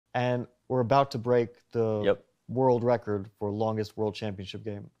and we're about to break the Yep. world record for longest world championship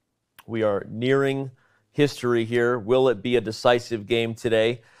game. We are nearing history here. Will it be a decisive game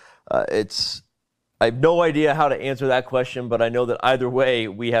today? I have no idea how to answer that question, but I know that either way,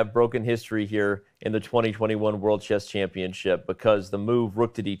 we have broken history here in the 2021 World Chess Championship, because the move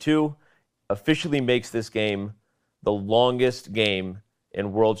Rook to D2 officially makes this game the longest game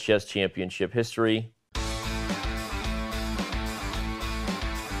in World Chess Championship history.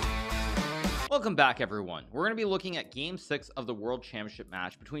 Welcome back, everyone. We're going to be looking at Game 6 of the World Championship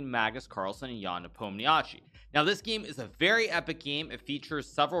match between Magnus Carlsen and Jan Nepomniachtchi. Now, this game is a very epic game. It features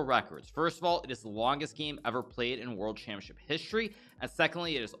several records. First of all, it is the longest game ever played in World Championship history. And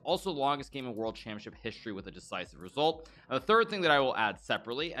secondly, it is also the longest game in World Championship history with a decisive result. And the third thing that I will add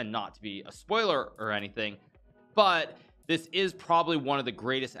separately, and not to be a spoiler or anything, but this is probably one of the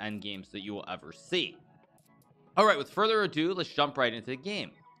greatest endgames that you will ever see. All right, with further ado, let's jump right into the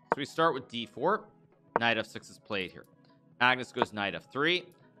game. So we start with d4. Knight f6 is played here. Magnus goes knight f3.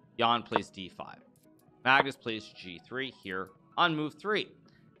 Jan plays d5. Magnus plays g3 here on move 3.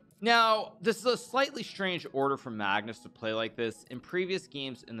 Now, this is a slightly strange order for Magnus to play like this. In previous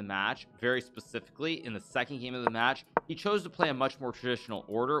games in the match, very specifically in the second game of the match, he chose to play a much more traditional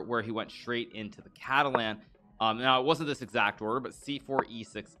order where he went straight into the Catalan. Now, it wasn't this exact order, but c4,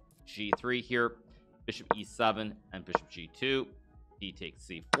 e6, g3 here, bishop e7, and bishop g2. D takes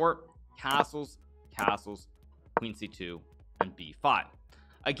c4, castles, castles, queen c2, and b5.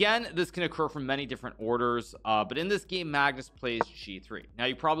 Again, this can occur from many different orders, but in this game, Magnus plays g3. Now,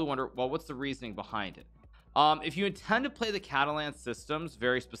 you probably wonder, well, what's the reasoning behind it? If you intend to play the Catalan systems,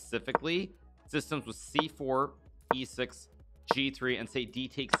 very specifically, systems with c4, e6, g3, and say d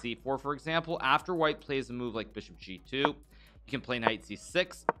takes c4, for example, after white plays a move like bishop g2, you can play knight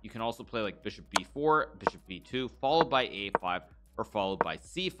c6. You can also play like bishop b4, bishop b2, followed by a5, or followed by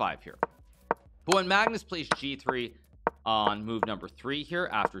c5 here. But when Magnus plays g3 on move number 3 here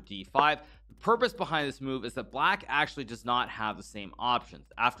after d5, the purpose behind this move is that black actually does not have the same options.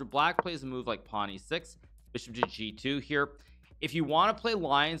 After black plays a move like pawn e6, bishop to g2 here, if you want to play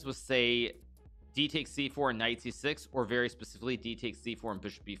lines with, say, d takes c4 and knight c6, or very specifically d takes c4 and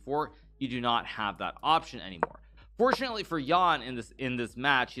bishop b4, you do not have that option anymore. Fortunately for Jan, in this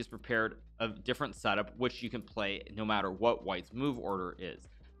match, he's prepared a different setup which you can play no matter what white's move order is.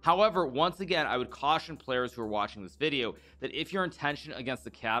 However, once again, I would caution players who are watching this video that if your intention against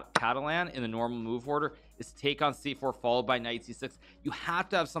the Catalan in the normal move order is to take on c4 followed by knight c6, you have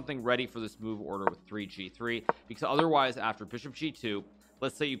to have something ready for this move order with 3g3, because otherwise, after bishop g2,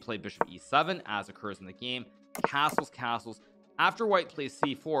 let's say you play bishop e7, as occurs in the game, castles, castles. After white plays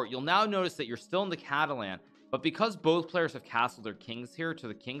c4, you'll now notice that you're still in the Catalan, but because both players have castled their kings here to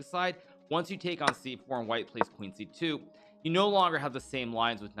the king side, once you take on c4 and white plays queen c2, you no longer have the same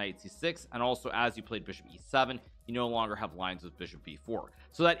lines with knight c6, and also as you played bishop e7, you no longer have lines with bishop b4.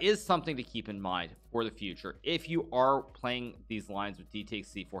 So that is something to keep in mind for the future if you are playing these lines with d takes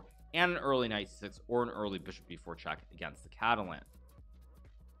c4 and an early knight c6 or an early bishop b4 check against the Catalan.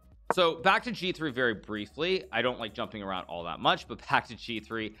 So back to g3 very briefly. I don't like jumping around all that much, but back to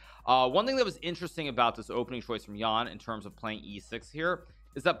g3. One thing that was interesting about this opening choice from Jan in terms of playing e6 here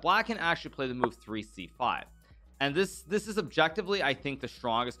is that black can actually play the move 3c5. And this is objectively, I think, the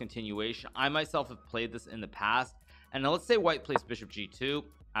strongest continuation. I myself have played this in the past. And now let's say white plays bishop g2.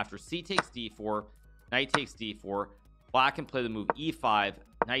 After c takes d4, knight takes d4, black can play the move e5,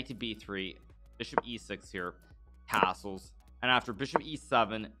 knight to b3, bishop e6 here, castles. And after bishop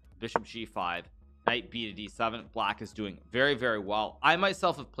e7, bishop g5, knight b to d7, black is doing very, very well. I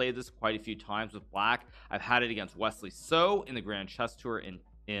myself have played this quite a few times with black. I've had it against Wesley So in the Grand Chess Tour in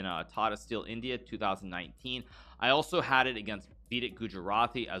Tata Steel, India, 2019. I also had it against Vidit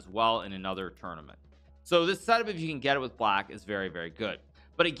Gujarati as well in another tournament. So this setup, if you can get it with black, is very, very good.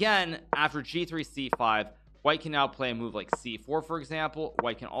 But again, after g3 c5, white can now play a move like c4, for example.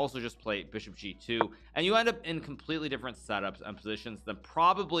 White can also just play bishop g2, and you end up in completely different setups and positions than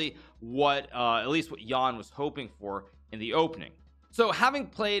probably what at least what Jan was hoping for in the opening. So having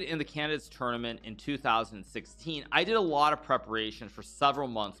played in the Candidates tournament in 2016, I did a lot of preparation for several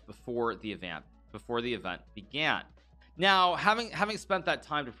months before the event began. Now, having spent that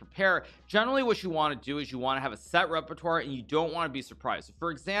time to prepare, generally what you want to do is you want to have a set repertoire and you don't want to be surprised. So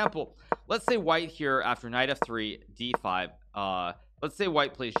for example, let's say white here after knight f3 d5, let's say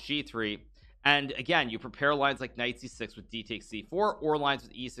white plays g3, and again you prepare lines like knight c6 with d takes c4, or lines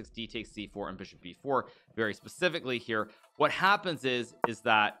with e6, d takes c4, and bishop b4. Very specifically here, what happens is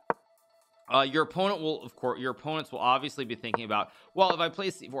that your opponents will obviously be thinking about, well, if I play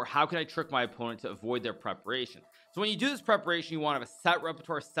c4, how can I trick my opponent to avoid their preparation? So when you do this preparation, you want to have a set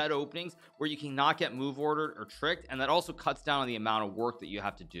repertoire, set openings where you cannot get move ordered or tricked, and that also cuts down on the amount of work that you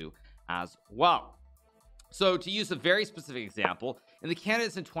have to do as well. So to use a very specific example, in the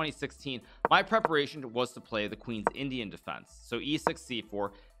candidates in 2016, my preparation was to play the Queen's Indian defense. So e6,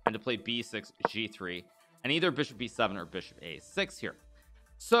 c4, and to play b6, g3, and either bishop b7 or bishop a6 here.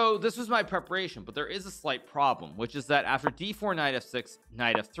 So this was my preparation, but there is a slight problem, which is that after d4, knight f6,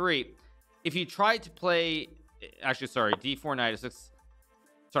 knight f3, if you tried to play, actually, sorry, d4, knight f6,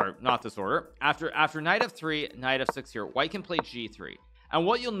 sorry, not this order. After knight f3, knight f6 here, white can play g3. And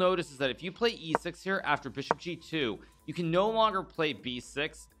what you'll notice is that if you play e6 here after bishop g2, you can no longer play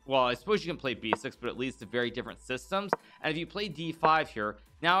b6. Well, I suppose you can play b6, but it leads to very different systems. And if you play d5 here,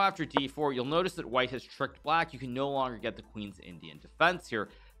 now after d4, you'll notice that white has tricked black. You can no longer get the Queen's Indian defense here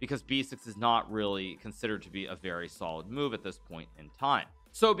because b6 is not really considered to be a very solid move at this point in time.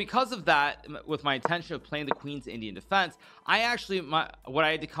 So because of that, with my intention of playing the Queen's Indian defense, I actually, what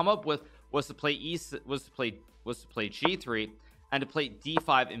I had to come up with was to play play g3 and to play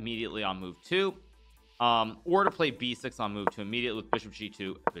d5 immediately on move 2, or to play b6 on move 2 immediately with bishop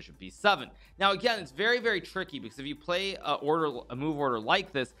g2, bishop b7. Now again, it's very, very tricky because if you play a move order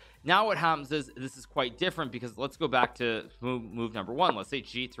like this, now what happens is this is quite different, because let's go back to move number 1. Let's say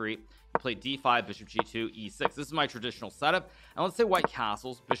g3, you play d5, bishop g2, e6. This is my traditional setup. And let's say white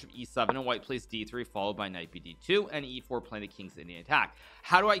castles, bishop e7, and white plays d3 followed by knight bd2, and e4 playing the King's Indian attack.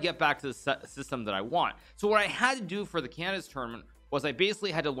 How do I get back to the system that I want? So what I had to do for the candidates tournament was I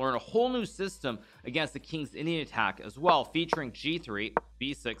basically had to learn a whole new system against the King's Indian attack as well, featuring g3,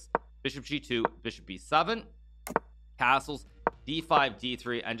 b6, bishop g2, bishop b7, castles, d5,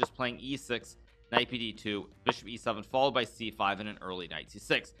 d3, and just playing e6, knight bd2, bishop e7, followed by c5 and an early knight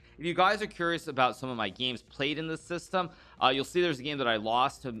c6. If you guys are curious about some of my games played in this system, you'll see there's a game that I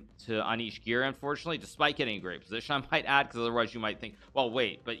lost to Anish Giri, unfortunately, despite getting a great position, I might add, because otherwise you might think, well,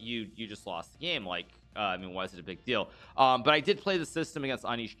 wait, but you just lost the game. Like, I mean, why is it a big deal? But I did play the system against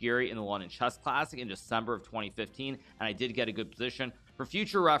Anish Giri in the London Chess Classic in December of 2015, and I did get a good position. For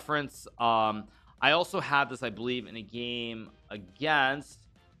future reference, I also had this, I believe, in a game against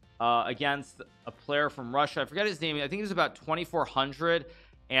a player from Russia. I forget his name. I think it was about 2400,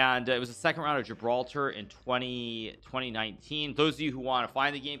 and it was the second round of Gibraltar in 2019. Those of you who want to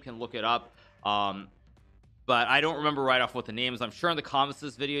find the game can look it up. But I don't remember right off what the name is. I'm sure in the comments of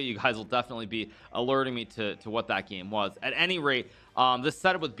this video, you guys will definitely be alerting me to what that game was. At any rate, this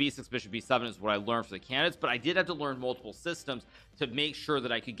setup with b6, bishop b7 is what I learned for the candidates, but I did have to learn multiple systems to make sure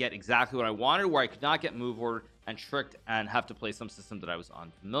that I could get exactly what I wanted, where I could not get move ordered and tricked and have to play some system that I was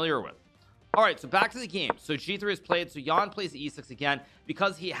unfamiliar with. All right, so back to the game. So g3 is played. So Jan plays e6 again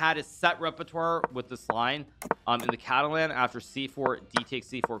because he had his set repertoire with this line in the Catalan after c4, d takes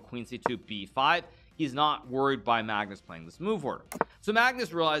c4, queen c2, b5. He's not worried by Magnus playing this move order. So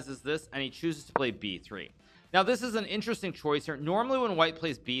Magnus realizes this and he chooses to play b3. Now this is an interesting choice here. Normally when white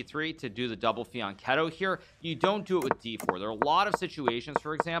plays b3 to do the double fianchetto here, you don't do it with d4. There are a lot of situations,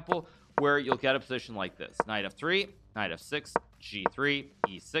 for example, where you'll get a position like this: knight f3, knight f6, g3,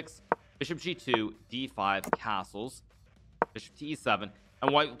 e6, bishop g2, d5, castles, bishop to e7,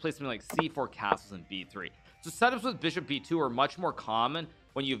 and white will play something like c4, castles, and b3. So setups with bishop b2 are much more common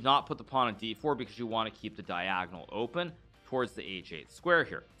when you've not put the pawn on d4, because you want to keep the diagonal open towards the h8 square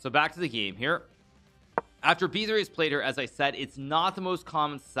here. So back to the game here. After b3 is played here, as I said, it's not the most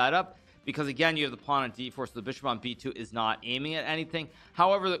common setup, because again, you have the pawn on d4, so the bishop on b2 is not aiming at anything.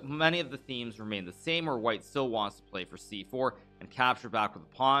 However, many of the themes remain the same, where white still wants to play for c4 and capture back with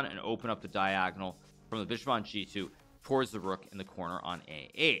the pawn and open up the diagonal from the bishop on g2 towards the rook in the corner on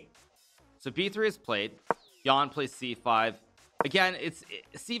a8. So b3 is played. Jan plays c5. Again,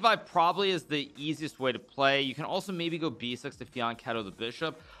 c5 probably is the easiest way to play. You can also maybe go b6 to fianchetto the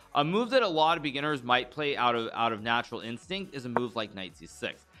bishop. A move that a lot of beginners might play out of natural instinct is a move like knight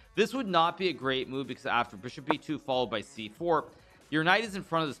c6. This would not be a great move, because after bishop b2 followed by c4, your knight is in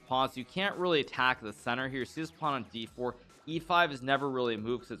front of this pawn, so you can't really attack the center here. See this pawn on d4. e5 is never really a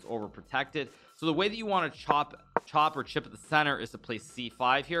move because it's overprotected. So the way that you want to chop or chip at the center is to play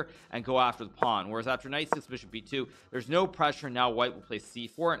c5 here and go after the pawn. Whereas after knight 6, bishop b2, there's no pressure. Now white will play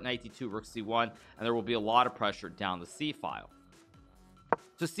c4, knight d2, rook c1, and there will be a lot of pressure down the c file.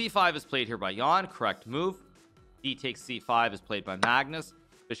 So c5 is played here by Jan, correct move. D takes c5 is played by Magnus.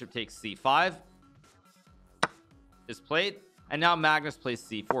 Bishop takes c5 is played, and now Magnus plays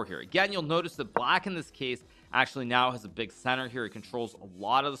c4 here. Again, you'll notice that black in this case actually now has a big center here. He controls a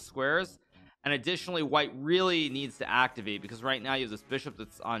lot of the squares, and additionally white really needs to activate, because right now you have this bishop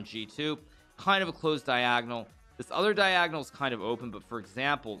that's on g2, kind of a closed diagonal. This other diagonal is kind of open, but for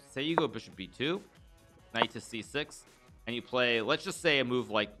example, say you go bishop b2, knight to c6, and you play, let's just say, a move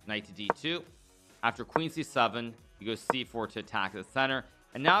like knight to d2. After queen c7, you go c4 to attack the center,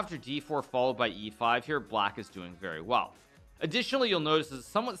 and now after d4 followed by e5 here, black is doing very well. Additionally, you'll notice it's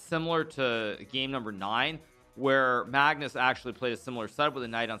somewhat similar to game number 9, where Magnus actually played a similar setup with a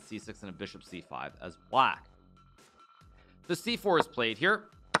knight on c6 and a bishop c5 as black. So c4 is played here,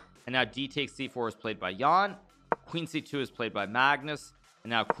 and now d takes c4 is played by Jan, queen c2 is played by Magnus, and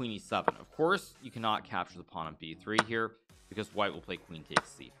now queen e7. Of course, you cannot capture the pawn on b3 here because white will play queen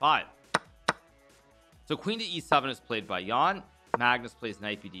takes c5. So queen to e7 is played by Jan. Magnus plays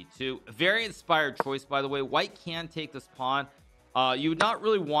knight bd2. A very inspired choice, by the way. White can take this pawn. You would not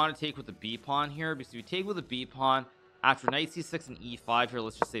really want to take with the b pawn here, because if you take with the b pawn after knight c6 and e5 here,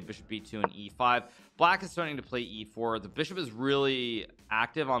 let's just say bishop b2 and e5, black is starting to play e4. The bishop is really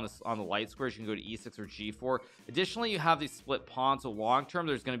active on the light squares. You can go to e6 or g4. Additionally, you have these split pawns, so long term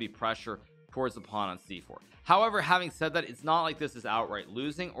there's going to be pressure towards the pawn on c4. However, having said that, it's not like this is outright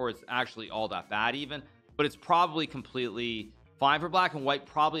losing, or it's actually all that bad even, but it's probably completely fine for black, and white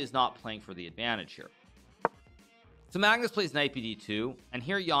probably is not playing for the advantage here. So Magnus plays knight bd2, and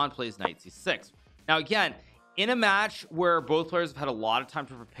here Jan plays knight c6. Now again, in a match where both players have had a lot of time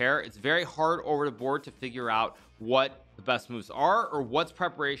to prepare, it's very hard over the board to figure out what the best moves are, or what's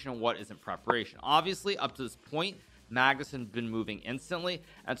preparation and what isn't preparation. Obviously, up to this point, Magnus has been moving instantly,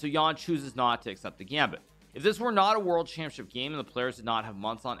 and so Jan chooses not to accept the gambit. If this were not a world championship game and the players did not have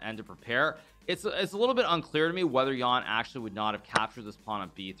months on end to prepare, it's a little bit unclear to me whether Jan actually would not have captured this pawn on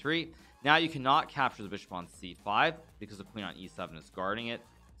b3. Now you cannot capture the bishop on c5 because the queen on e7 is guarding it,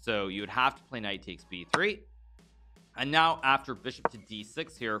 so you would have to play knight takes b3. And now after bishop to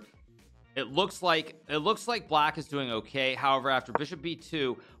d6 here, it looks like black is doing okay. However, after bishop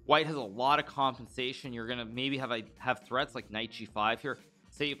b2, white has a lot of compensation. You're gonna maybe have threats like knight g5 here.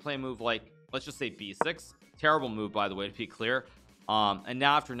 Say you play a move like, let's just say b6. Terrible move, by the way, to be clear. And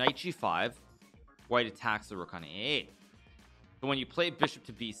now after knight g5, white attacks the rook on a8. So when you play bishop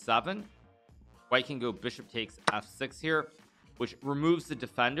to b7, white can go bishop takes f6 here, which removes the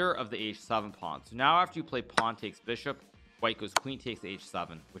defender of the h7 pawn. So now after you play pawn takes bishop, white goes queen takes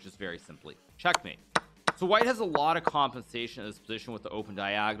h7, which is very simply checkmate. So white has a lot of compensation in this position with the open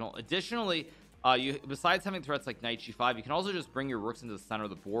diagonal. Additionally, besides having threats like knight g5, you can also just bring your rooks into the center of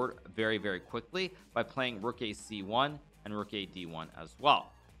the board very, very quickly by playing rook a c1 and rook a d1 as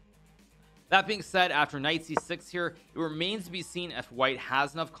well. That being said, after knight c6 here, it remains to be seen if white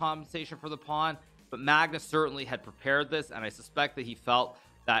has enough compensation for the pawn, but Magnus certainly had prepared this, and I suspect that he felt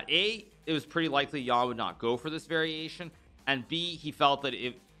that A, it was pretty likely Jan would not go for this variation, and B, he felt that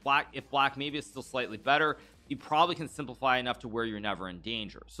if black maybe is still slightly better, you probably can simplify enough to where you're never in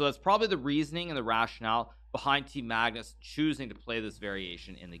danger. So that's probably the reasoning and the rationale behind Team Magnus choosing to play this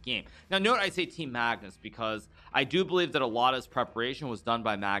variation in the game. Now note I say Team Magnus because I do believe that a lot of his preparation was done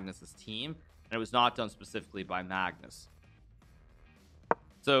by Magnus's team, and it was not done specifically by Magnus.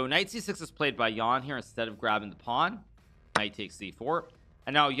 So knight c6 is played by Jan here instead of grabbing the pawn. Knight takes c4,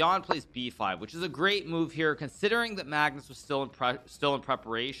 and now Jan plays b5, which is a great move here considering that Magnus was still in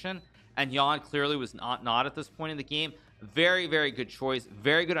preparation, and Jan clearly was not at this point in the game. Very, very good choice,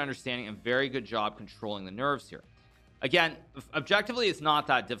 very good understanding, and very good job controlling the nerves here. Again, objectively, it's not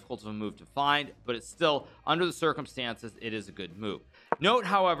that difficult of a move to find, but it's still, under the circumstances, it is a good move. Note,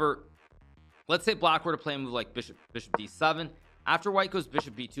 however, let's say black were to play a move like bishop d7. After white goes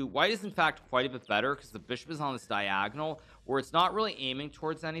bishop b2, white is in fact quite a bit better because the bishop is on this diagonal where it's not really aiming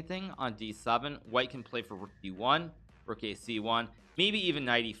towards anything on d7. White can play for rook d1, rook a c1, maybe even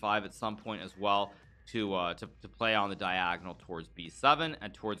knight e5 at some point as well to play on the diagonal towards b7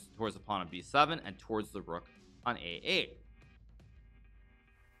 and towards the pawn on b7 and towards the rook on a8.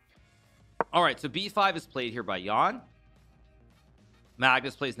 All right, so b5 is played here by Jan.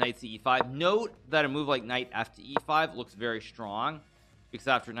 Magnus plays knight to e5. Note that a move like knight f to e5 looks very strong because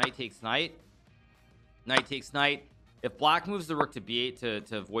after knight takes knight, if black moves the rook to b8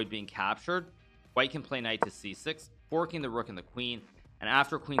 to avoid being captured, white can play knight to c6, forking the rook and the queen, and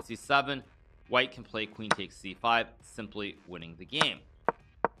after queen c7, white can play queen takes c5, simply winning the game.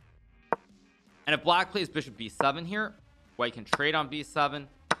 And if black plays bishop b7 here, white can trade on b7,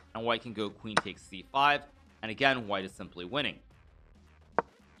 and white can go queen takes c5, and again, white is simply winning.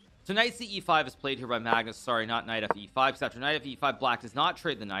 So knight ce5 is played here by Magnus. Sorry, not knight f e5, because after knight f e5, black does not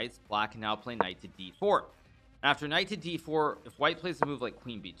trade the knights. Black can now play knight to d4. After knight to d4, if white plays a move like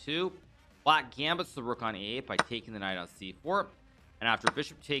queen b2, black gambits the rook on a8 by taking the knight on c4. And after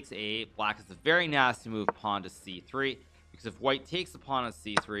bishop takes a8, black has a very nasty move, pawn to c3, because if white takes the pawn on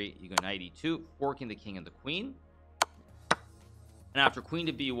c3, you go knight e2, forking the king and the queen. And after queen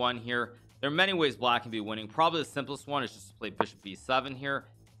to b1 here, There are many ways black can be winning. Probably the simplest one is just to play bishop b7 here.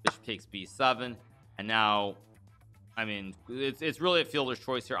 Bishop takes b7, and now, I mean, it's really a fielder's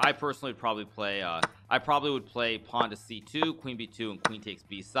choice here. I personally would probably play pawn to c2, queen b2, and queen takes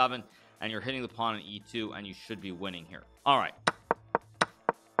b7, and you're hitting the pawn on e2, and you should be winning here. All right.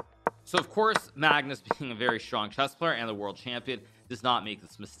 So of course, Magnus, being a very strong chess player and the world champion, does not make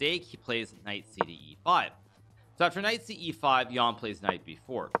this mistake. He plays knight c to e5. So after knight c e5, Jan plays knight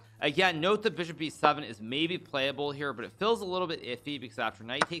b4. Again, note that bishop b7 is maybe playable here, but it feels a little bit iffy because after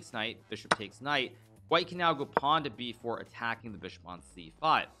knight takes knight, bishop takes knight, white can now go pawn to b4, attacking the bishop on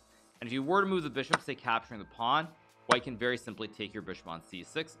c5. And if you were to move the bishop, say capturing the pawn, white can very simply take your bishop on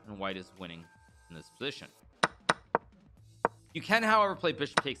c6, and white is winning in this position. You can, however, play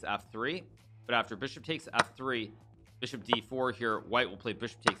bishop takes f3, but after bishop takes f3, bishop d4 here, white will play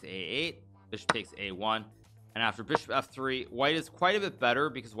bishop takes a8, bishop takes a1, and after bishop f3, white is quite a bit better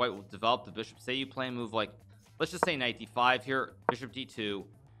because white will develop the bishop. Say you play a move like, let's just say knight d5 here, bishop d2,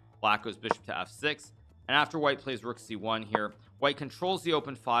 black goes bishop to f6, and after white plays rook c1 here, white controls the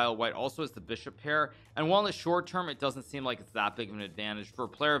open file. White also has the bishop pair, and while in the short term it doesn't seem like it's that big of an advantage for a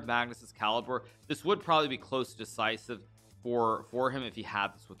player of Magnus's caliber, this would probably be close to decisive for him if he had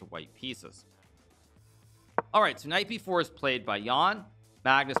this with the white pieces. All right, so knight b4 is played by Jan.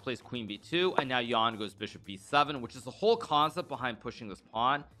 Magnus plays queen b2, and now Jan goes bishop b7, which is the whole concept behind pushing this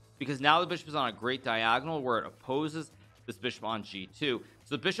pawn, because now the bishop is on a great diagonal where it opposes this bishop on g2. So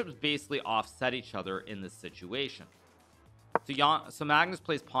the bishops basically offset each other in this situation. So Magnus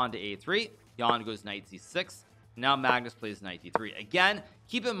plays pawn to a3, Jan goes knight c6. Now Magnus plays knight d3. Again,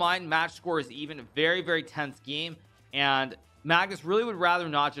 keep in mind match score is even, a very, very tense game, and Magnus really would rather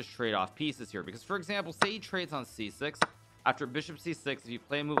not just trade off pieces here, because for example, say he trades on c6. After bishop c6, if you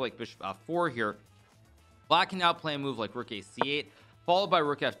play a move like bishop f4 here, black can now play a move like rook a c8, followed by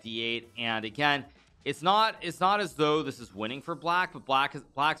rook f d8. And again, it's not as though this is winning for black, but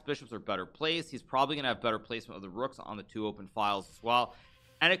black's bishops are better placed. He's probably going to have better placement of the rooks on the two open files as well,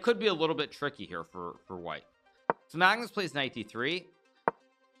 and it could be a little bit tricky here for white. So Magnus plays knight d3.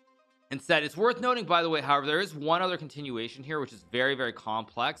 Instead, it's worth noting, by the way, however, there is one other continuation here, which is very, very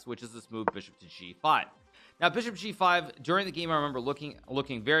complex, which is this move bishop to g5. Now, bishop g5, during the game, I remember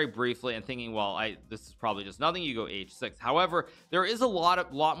looking very briefly and thinking, well, this is probably just nothing. You go h6. However, there is a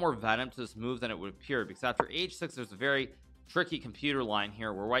lot more venom to this move than it would appear, because after h6, there's a very tricky computer line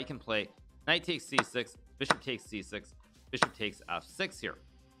here where white can play knight takes c6, bishop takes c6, bishop takes f6 here.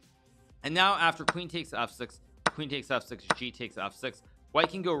 And now after queen takes f6, g takes f6, white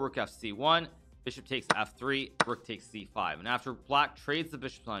can go rook fc1, bishop takes f3, rook takes c5. And after black trades the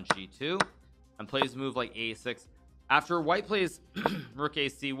bishops on g2 and plays a move like a6, after white plays rook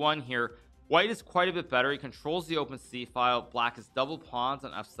ac1 here, white is quite a bit better. He controls the open c file. Black has double pawns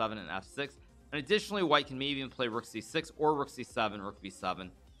on f7 and f6, and additionally white can maybe even play rook c6 or rook c7, rook b7,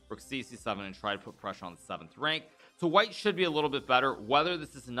 rook c7, and try to put pressure on the 7th rank. So white should be a little bit better. Whether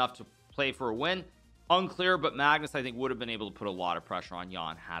this is enough to play for a win, unclear, but Magnus, I think, would have been able to put a lot of pressure on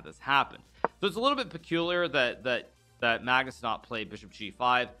Jan had this happened. So it's a little bit peculiar that Magnus did not play bishop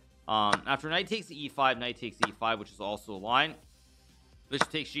g5. After knight takes e5, knight takes e5, which is also a line, bishop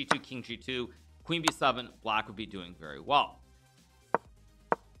takes g2, king g2, queen b7, black would be doing very well.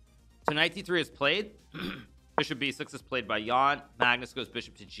 So knight d3 is played. Bishop b6 is played by Jan. Magnus goes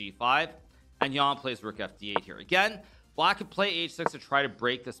bishop to g5, and Jan plays rook fd8 here. Again, black could play h6 to try to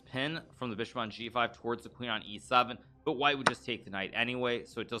break this pin from the bishop on g5 towards the queen on e7, but white would just take the knight anyway,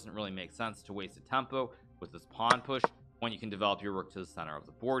 so it doesn't really make sense to waste a tempo with this pawn push when you can develop your rook to the center of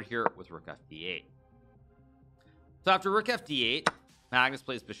the board here with rook fd8. So after rook fd8, Magnus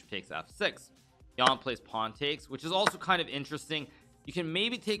plays bishop takes f6. Jan plays pawn takes, which is also kind of interesting. You can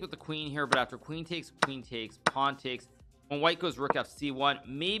maybe take with the queen here, but after queen takes, pawn takes, when white goes rook fc1,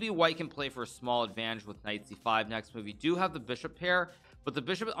 maybe white can play for a small advantage with knight c5 next move. You do have the bishop pair, but the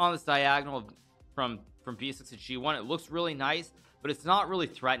bishop on this diagonal from b6 to g1, it looks really nice, but it's not really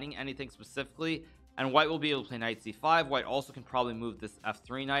threatening anything specifically, and white will be able to play knight c5. White also can probably move this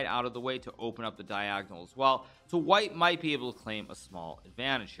f3 knight out of the way to open up the diagonal as well, so white might be able to claim a small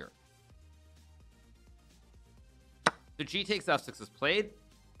advantage here. So g takes f6 is played,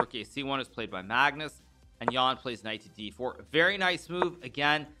 rook a c1 is played by Magnus, and Jan plays knight to d4. Very nice move.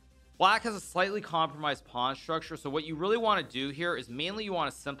 Again, black has a slightly compromised pawn structure, so what you really want to do here is mainly you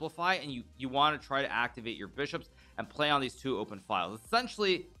want to simplify, and you want to try to activate your bishops and play on these two open files. It's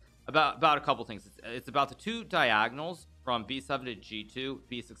essentially about a couple things. It's about the two diagonals from b7 to g2,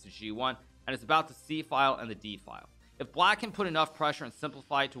 b6 to g1, and it's about the c file and the d file. If black can put enough pressure and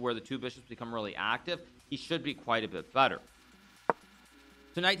simplify to where the two bishops become really active, he should be quite a bit better.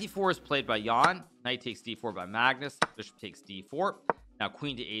 So knight d4 is played by Jan. Knight takes d4 by Magnus. Bishop takes d4. Now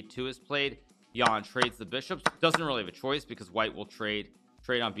queen to a2 is played. Jan trades the bishops. Doesn't really have a choice because white will trade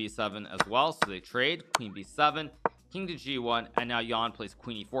on b7 as well. So they trade. Queen b7, king to g1, and now Jan plays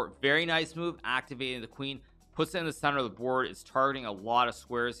queen e4. Very nice move, activating the queen, puts it in the center of the board. It's targeting a lot of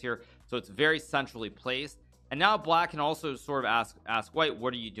squares here, so it's very centrally placed. And now black can also sort of ask white,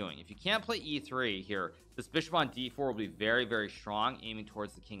 what are you doing? If you can't play e3 here, this bishop on d4 will be very, very strong, aiming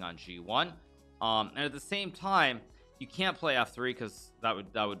towards the king on g1. And at the same time, you can't play f3 because that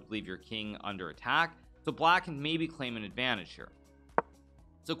would leave your king under attack. So black can maybe claim an advantage here.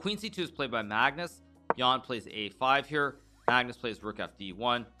 So queen c2 is played by Magnus. Jan plays a5 here. Magnus plays rook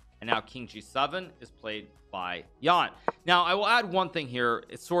fd1, and now king g7 is played by Jan. Now I will add one thing here.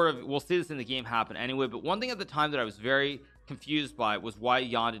 It's sort of, we'll see this in the game happen anyway, but one thing at the time that I was very confused by was why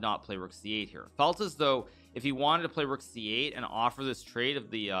Jan did not play rook c8 here. Felt as though if he wanted to play rook c8 and offer this trade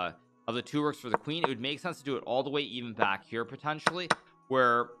of the two rooks for the queen, it would make sense to do it all the way even back here potentially,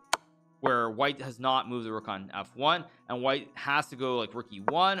 where white has not moved the rook on f1, and white has to go like rook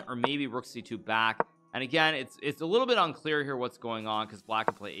e1 or maybe rook c2 back. And again, it's a little bit unclear here what's going on, because black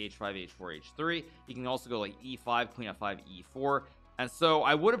can play h5, h4, h3. He can also go like e5, queen f5, e4. And so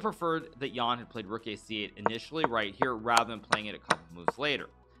I would have preferred that Jan had played rook a8 initially right here rather than playing it a couple moves later,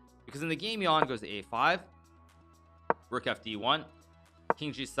 because in the game Jan goes to a5, rook fd1,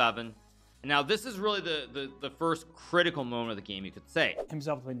 king g7. And now this is really the first critical moment of the game, you could say.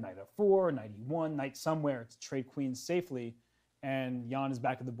 Himself played knight f4, knight e1, knight somewhere to trade queens safely, and Jan is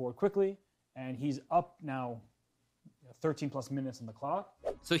back at the board quickly, and he's up now 13 plus minutes on the clock.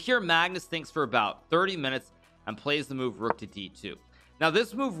 So here Magnus thinks for about 30 minutes and plays the move rook to d2. Now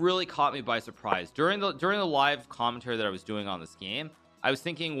this move really caught me by surprise. During the live commentary that I was doing on this game, I was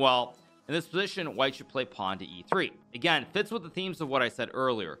thinking, well, in this position white should play pawn to e3. Again, fits with the themes of what I said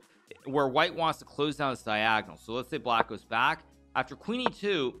earlier, where white wants to close down this diagonal. So let's say black goes back. After queen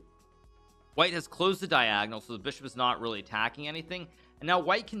e2, white has closed the diagonal, so the bishop is not really attacking anything. And now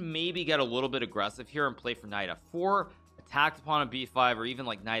white can maybe get a little bit aggressive here and play for knight f4, attack the pawn on b5, or even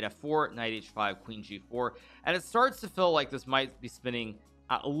like knight f4, knight h5, queen g4. And it starts to feel like this might be spinning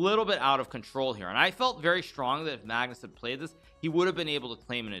a little bit out of control here. And I felt very strong that if Magnus had played this, he would have been able to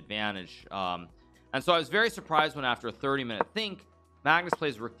claim an advantage. And so I was very surprised when after a 30-minute think, Magnus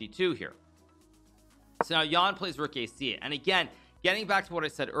plays rook d2 here. So now Jan plays rook a8. And again, getting back to what I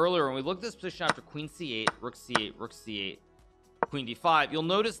said earlier, when we look at this position after queen c8, rook c8, rook c8, queen d5, you'll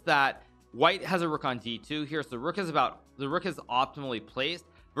notice that white has a rook on d2 here. So the rook is optimally placed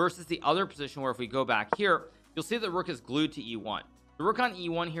versus the other position where if we go back here, you'll see that the rook is glued to e1. The rook on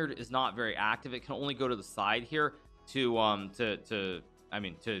e1 here is not very active. It can only go to the side here to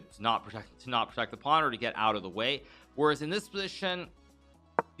not protect the pawn or to get out of the way. Whereas in this position,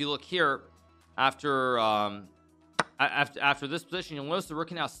 if you look here, after this position, you'll notice the rook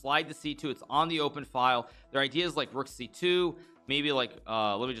can now slide to c2. It's on the open file. Their idea is like rook c2, maybe like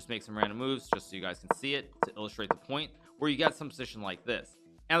let me just make some random moves just so you guys can see it to illustrate the point, where you get some position like this.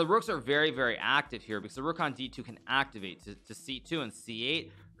 And the rooks are very, very active here because the rook on d2 can activate to c2 and c8,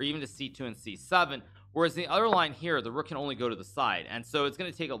 or even to c2 and c7. Whereas the other line here, the rook can only go to the side, and so it's going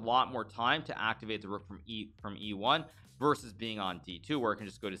to take a lot more time to activate the rook from e1 versus being on d2, where it can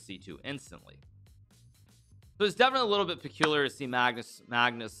just go to c2 instantly. So it's definitely a little bit peculiar to see Magnus end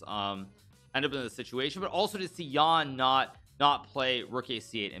up in this situation, but also to see Jan not play rook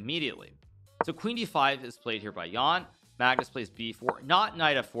a8 immediately. So queen d5 is played here by Jan. Magnus plays b4, not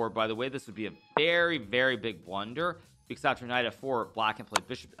knight f4. By the way, this would be a very, very big blunder, because after knight f4, black can play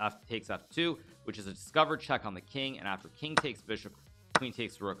bishop takes f2, which is a discovered check on the king, and after king takes bishop, queen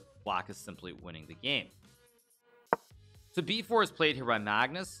takes rook, black is simply winning the game. So b4 is played here by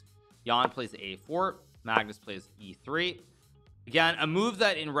Magnus. Jan plays a4, Magnus plays e3. Again, a move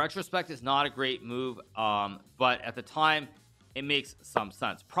that in retrospect is not a great move, but at the time it makes some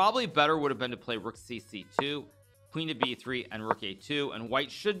sense. Probably better would have been to play rook c2, queen to b3, and rook a2, and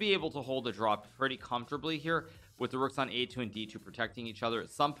white should be able to hold a draw pretty comfortably here with the rooks on a2 and d2 protecting each other. At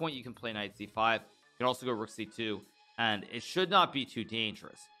some point you can play knight c5, you can also go rook c2, and it should not be too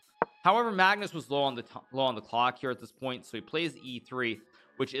dangerous. However, Magnus was low on the clock here at this point, so he plays e3,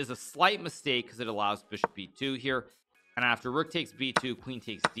 which is a slight mistake because it allows bishop b2 here. And after rook takes b2, queen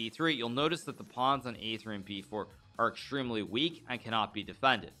takes d3, you'll notice that the pawns on a3 and b4 are extremely weak and cannot be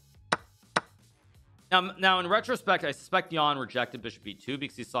defended. Now in retrospect, I suspect Jan rejected bishop b2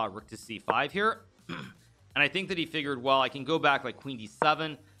 because he saw rook to c5 here. And I think that he figured, well, I can go back like queen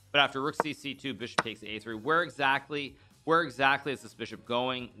d7, but after rook c2, bishop takes a3. Where exactly is this bishop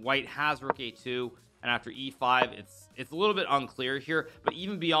going? White has rook a2, and after e5 it's a little bit unclear here, but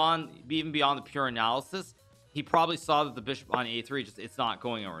even beyond the pure analysis, he probably saw that the bishop on a3 just it's not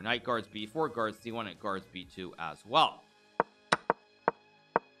going over. Knight guards b4, guards c1, it guards b2 as well.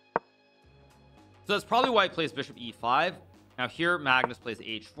 So that's probably why he plays bishop e5. Now here Magnus plays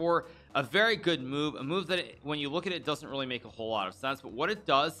h4, a very good move, a move that when you look at it doesn't really make a whole lot of sense, but what it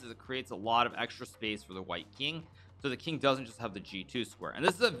does is it creates a lot of extra space for the white king, so the king doesn't just have the g2 square. And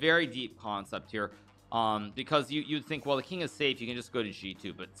this is a very deep concept here, because you'd think, well, the king is safe, you can just go to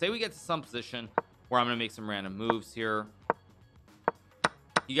g2, but say we get to some position where I'm going to make some random moves here.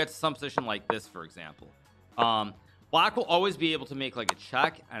 You get to some position like this, for example. Black will always be able to make like a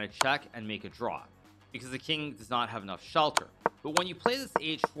check and make a draw, because the king does not have enough shelter. But when you play this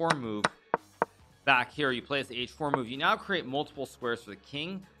h4 move back here, you play this h4 move, you now create multiple squares for the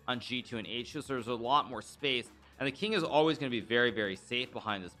king on g2 and h2, so there's a lot more space, and the king is always going to be very, very safe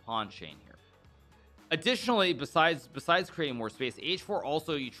behind this pawn chain here. Additionally, besides creating more space, h4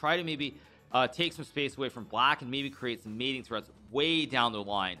 also, you try to maybe take some space away from black and maybe create some mating threats way down the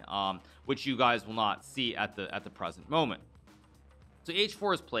line, which you guys will not see at the present moment. So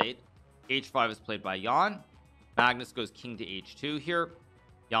h4 is played, h5 is played by Jan. Magnus goes king to h2 here.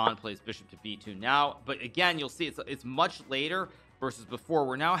 Jan plays bishop to b2 now, but again, you'll see it's much later versus before.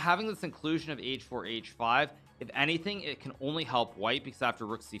 We're now having this inclusion of h4 h5. If anything, it can only help white, because after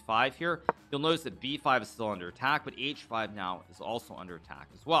rook c5 here, you'll notice that b5 is still under attack, but h5 now is also under attack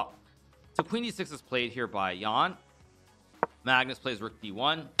as well. So queen d6 is played here by Jan. Magnus plays rook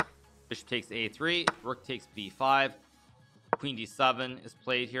d1, bishop takes a3, rook takes b5, queen d7 is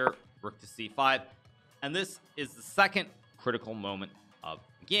played here, rook to c5, and this is the second critical moment of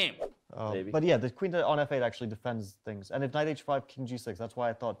the game. But yeah, the queen on f8 actually defends things, and if knight h5, king g6, that's why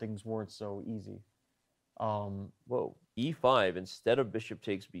I thought things weren't so easy. Whoa, e5 instead of bishop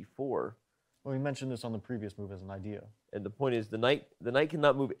takes b4. Well, we mentioned this on the previous move as an idea. And the point is the knight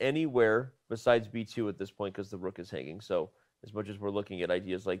cannot move anywhere besides b2 at this point because the rook is hanging. So as much as we're looking at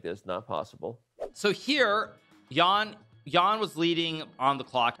ideas like this, not possible. So here, Jan was leading on the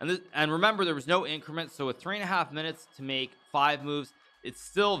clock, and remember, there was no increment, so with 3.5 minutes to make 5 moves, it's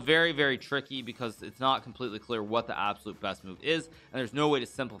still very, very tricky because it's not completely clear what the absolute best move is, and there's no way to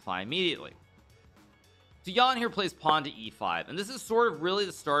simplify immediately. So Jan here plays pawn to e5, and this is sort of really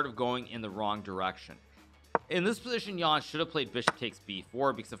the start of going in the wrong direction. In this position, Jan should have played bishop takes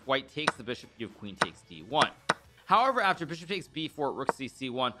b4, because if white takes the bishop, you have queen takes d1. However, after bishop takes b4, rook c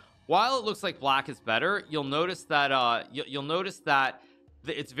c1, while it looks like black is better, you'll notice that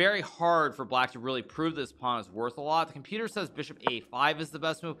it's very hard for black to really prove this pawn is worth a lot. The computer says bishop a5 is the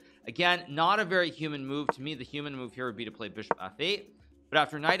best move. Again, not a very human move. To me, the human move here would be to play bishop f8. But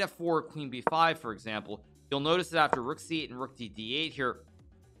after knight f4, queen b5, for example, you'll notice that after rook c8 and rook d8 here,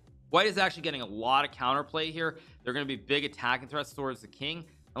 white is actually getting a lot of counterplay here. They're going to be big attacking threats towards the king.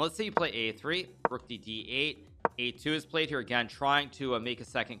 And let's say you play a3, rook d d8, a2 is played here, again trying to make a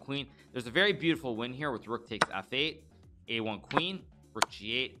second queen. There's a very beautiful win here with rook takes f8, a1 queen, rook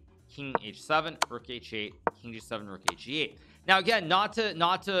g8, king h7, rook h8, king g7, rook h8. Now again, not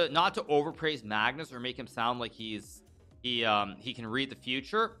to overpraise Magnus or make him sound like he can read the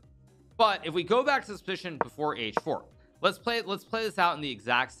future, but if we go back to this position before h4, let's play this out in the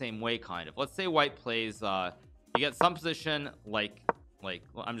exact same way, kind of. Let's say white plays you get some position like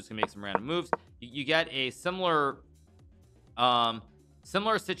I'm just gonna make some random moves. You get a similar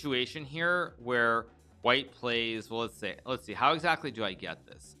situation here where white plays, well, let's see, how exactly do I get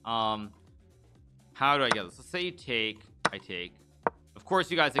this? How do I get this? Let's say I take, of course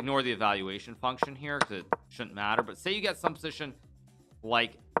you guys ignore the evaluation function here because it shouldn't matter, but say you get some position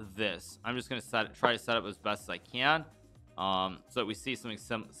like this. I'm just gonna try to set up as best as I can, so that we see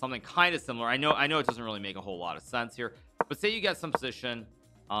something kind of similar. I know it doesn't really make a whole lot of sense here, but say you get some position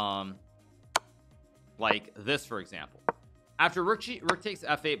like this, for example. After rook takes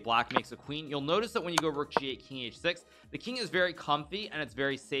f8, black makes a queen. You'll notice that when you go rook g8, king h6, the king is very comfy and it's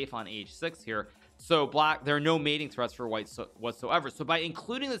very safe on h6 here. So black, there are no mating threats for white whatsoever. So by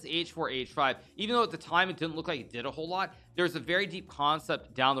including this h4 h5, even though at the time it didn't look like it did a whole lot, there's a very deep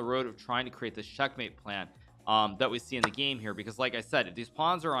concept down the road of trying to create this checkmate plan that we see in the game here. Because like I said, if these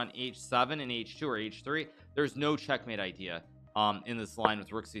pawns are on h7 and h2 or h3, there's no checkmate idea in this line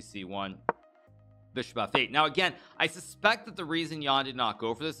with rook c1, bishop f8. Now again, I suspect that the reason Jan did not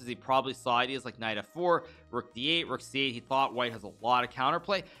go for this is he probably saw ideas like knight f4, rook d8, rook c8. He thought white has a lot of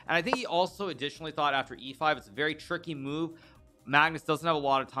counterplay, and I think he also additionally thought after e5 it's a very tricky move. Magnus doesn't have a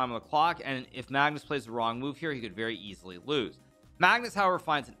lot of time on the clock, and if Magnus plays the wrong move here, he could very easily lose. Magnus, however,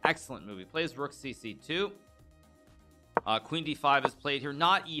 finds an excellent move. He plays rook cc2, Queen d5 is played here,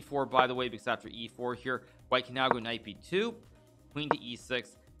 not e4 by the way, because after e4 here, white can now go knight b2, queen to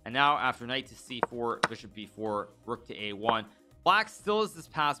e6, and now after knight to c4, bishop b4, rook to a1. Black still has this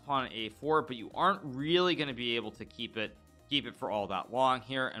pass pawn at a4, but you aren't really going to be able to keep it for all that long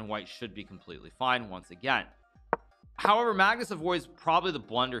here, and white should be completely fine once again. However, Magnus avoids probably the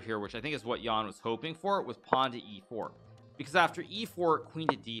blunder here, which I think is what Jan was hoping for, with pawn to e4, because after e4, queen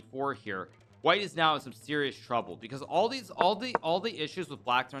to d4 here, white is now in some serious trouble, because all the issues with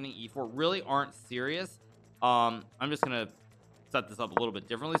black threatening e4 really aren't serious. I'm just gonna set this up a little bit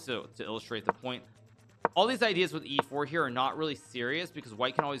differently so to illustrate the point. All these ideas with e4 here are not really serious, because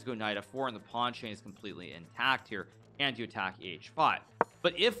white can always go knight f4 and the pawn chain is completely intact here, and you attack h5.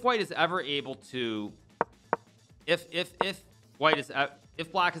 But if white is ever able to, if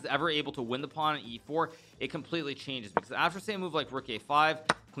black is ever able to win the pawn on e4, it completely changes, because after say a move like rook a5,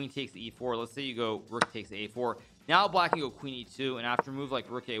 queen takes e4, let's say you go rook takes a4, now black can go queen e2, and after a move like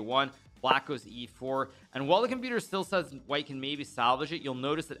rook a1, black goes e4, and while the computer still says white can maybe salvage it, you'll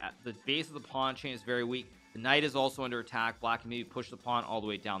notice that at the base of the pawn chain is very weak. The knight is also under attack. Black can maybe push the pawn all the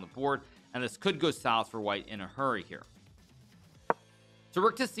way down the board, and this could go south for white in a hurry here. So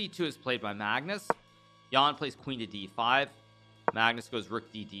rook to c2 is played by Magnus. Jan plays queen to d5. Magnus goes rook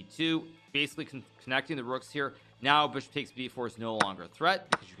d2, basically connecting the rooks here. Now bishop takes b4 is no longer a threat,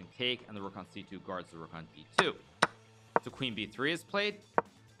 because you can take, and the rook on c2 guards the rook on d2. So queen b3 is played.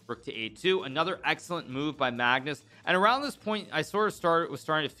 Rook to a2, another excellent move by Magnus. And around this point, I sort of was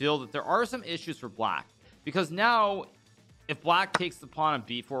starting to feel that there are some issues for black, because now if black takes the pawn on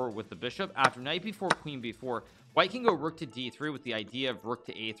b4 with the bishop, after knight b4, queen b4, white can go rook to d3 with the idea of rook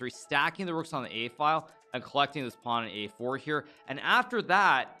to a3, stacking the rooks on the a file and collecting this pawn on a4 here. And after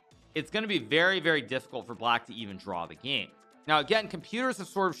that, it's going to be very, very difficult for black to even draw the game. Now again, computers have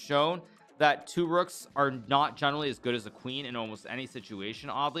sort of shown that two rooks are not generally as good as a queen in almost any situation,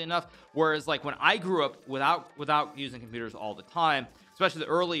 oddly enough. Whereas like when I grew up without using computers all the time, especially the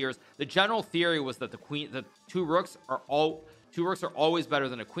early years, the general theory was that the two rooks are always better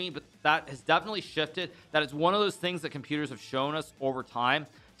than a queen. But that has definitely shifted. That is one of those things that computers have shown us over time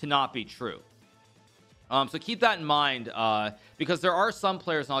to not be true. So keep that in mind, because there are some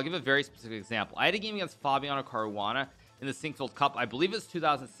players, and I'll give a very specific example. I had a game against Fabiano Caruana in the Sinkfield Cup, I believe it's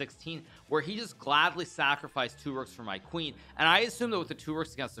 2016, where he just gladly sacrificed two rooks for my queen, and I assumed that with the two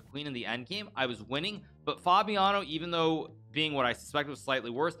rooks against the queen in the end game, I was winning. But Fabiano, even though being what I suspected was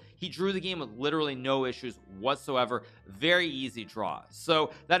slightly worse, he drew the game with literally no issues whatsoever. Very easy draw. So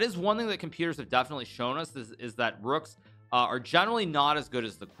that is one thing that computers have definitely shown us, is that rooks are generally not as good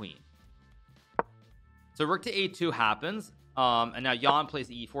as the queen. So rook to a2 happens, and now Jan plays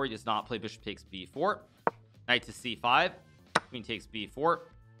e4. He does not play bishop takes b4. Knight to c5, queen takes b4,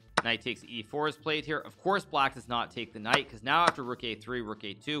 knight takes e4 is played here. Of course, black does not take the knight, because now after rook a3, rook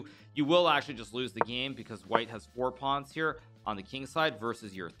a2, you will actually just lose the game, because white has 4 pawns here on the king side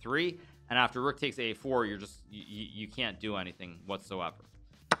versus your 3. And after rook takes a4, you're just you can't do anything whatsoever.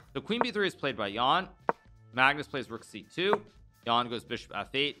 So queen b3 is played by Jan. Magnus plays rook c2. Jan goes bishop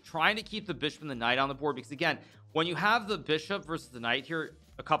f8, trying to keep the bishop and the knight on the board, because again, when you have the bishop versus the knight here,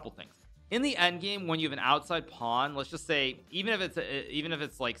 a couple things. In the end game, when you have an outside pawn, let's just say, even if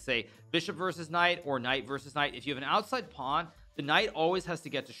it's like say bishop versus knight or knight versus knight, if you have an outside pawn, the knight always has to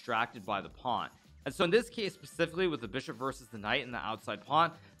get distracted by the pawn. And so in this case, specifically with the bishop versus the knight and the outside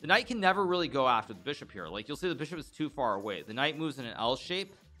pawn, the knight can never really go after the bishop here. Like you'll see the bishop is too far away. The knight moves in an L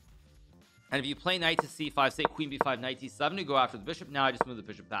shape. And if you play knight to c5, say queen b5, knight d7 to go after the bishop, now I just move the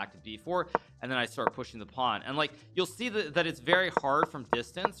bishop back to b4, and then I start pushing the pawn. And like you'll see that it's very hard from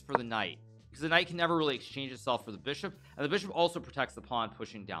distance for the knight, because the knight can never really exchange itself for the bishop, and the bishop also protects the pawn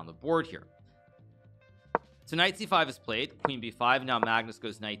pushing down the board here. So knight c5 is played, queen b5. Now Magnus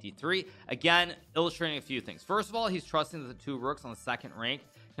goes knight d3, again illustrating a few things. First of all, he's trusting that the two rooks on the second rank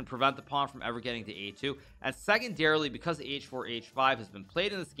can prevent the pawn from ever getting to a2, and secondarily, because h4 h5 has been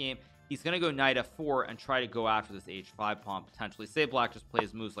played in this game, he's going to go knight f4 and try to go after this h5 pawn potentially. Say black just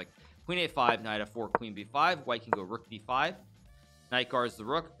plays moves like queen a5, knight f4, queen b5. White can go rook b5. Knight guards the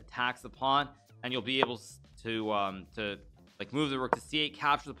rook, attacks the pawn, and you'll be able to like move the rook to c8,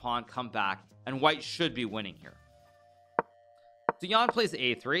 capture the pawn, come back, and white should be winning here. So Jan plays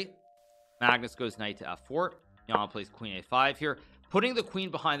a3. Magnus goes knight to f4. Jan plays queen a5 here, putting the queen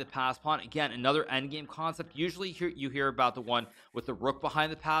behind the pass pawn. Again, another endgame concept. Usually you hear about the one with the rook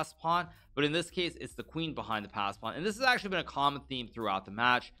behind the pass pawn, but in this case, it's the queen behind the pass pawn. And this has actually been a common theme throughout the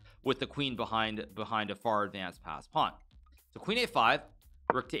match, with the queen behind a far advanced pass pawn. So queen a5,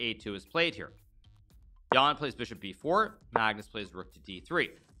 rook to a2 is played here. Jan plays bishop b4. Magnus plays rook to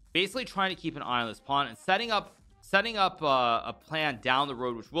d3, basically trying to keep an eye on this pawn and setting up setting up a plan down the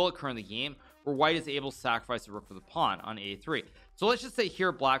road, which will occur in the game, where white is able to sacrifice the rook for the pawn on a3. So let's just say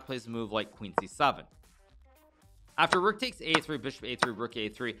here black plays a move like queen c7. After rook takes a3, bishop a3, rook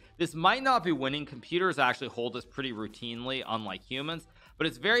a3, this might not be winning. Computers actually hold this pretty routinely, unlike humans, but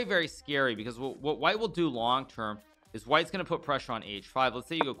it's very, very scary, because what white will do long term is white's going to put pressure on h5. Let's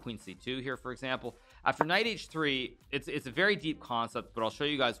say you go queen c2 here, for example. After knight h3, it's a very deep concept, but I'll show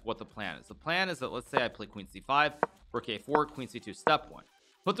you guys what the plan is. The plan is that, let's say I play queen c5, rook a4, queen c2, step 1.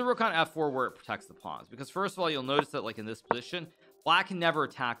 Put the rook on f4 where it protects the pawns, because first of all, you'll notice that, like in this position, black can never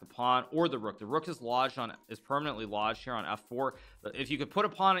attack the pawn or the rook. The rook is permanently lodged here on f4. If you could put a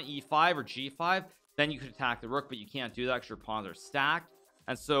pawn on e5 or g5, then you could attack the rook, but you can't do that because your pawns are stacked.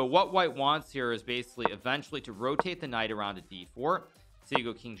 And so what white wants here is basically eventually to rotate the knight around to d4. So you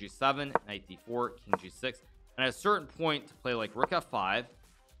go king g7, knight d4, king g6, and at a certain point to play like rook f5,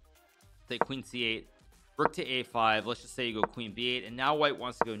 say queen c8, rook to a5. Let's just say you go queen b8, and now white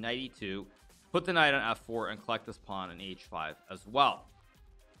wants to go knight e2, put the knight on f4, and collect this pawn on h5 as well.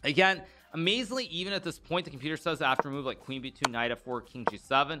 Again, amazingly, even at this point, the computer says after a move like queen b2, knight f4, king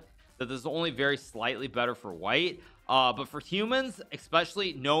g7, that this is only very slightly better for white. But for humans,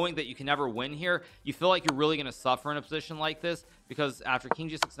 especially knowing that you can never win here, you feel like you're really going to suffer in a position like this, because after king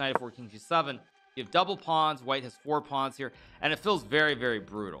g6, knight f4, king g7, you have double pawns. White has 4 pawns here, and it feels very, very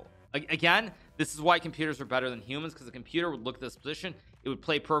brutal. Again, this is why computers are better than humans, because the computer would look at this position, it would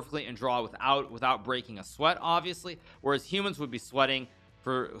play perfectly and draw without breaking a sweat, obviously, whereas humans would be sweating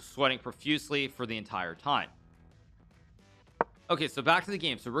profusely for the entire time. Okay, so back to the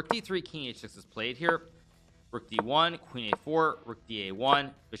game. So rook d3, king h6 is played here. Rook d1, queen a4, rook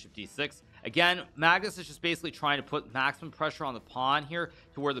da1, bishop d6. Again, Magnus is just basically trying to put maximum pressure on the pawn here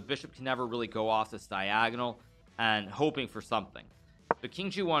to where the bishop can never really go off this diagonal, and hoping for something. So king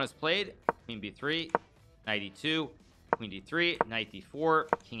g1 is played, queen b3, knight e2, queen d3, knight d4,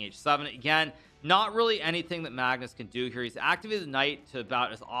 king h7. Again, not really anything that Magnus can do here. He's activated the knight to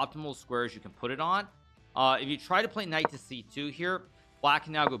about as optimal square as you can put it on. If you try to play knight to c2 here, black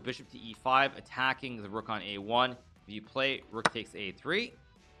can now go bishop to e5, attacking the rook on a1. If you play rook takes a3,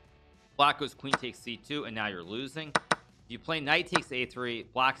 black goes queen takes c2, and now you're losing. If you play knight takes a3,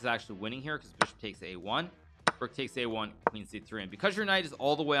 black is actually winning here because bishop takes a1, rook takes a1, queen c3. And because your knight is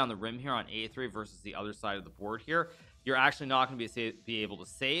all the way on the rim here on a3 versus the other side of the board here, you're actually not going to be able to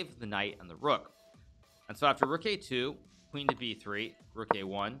save the knight and the rook. And so after rook a2, queen to b3, rook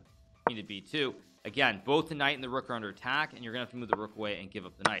a1, queen to b2, again, both the knight and the rook are under attack, and you're gonna have to move the rook away and give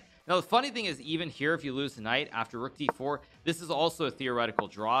up the knight. Now the funny thing is, even here, if you lose the knight after rook d4, this is also a theoretical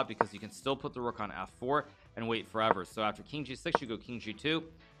draw, because you can still put the rook on f4 and wait forever. So after king g6, you go king g2,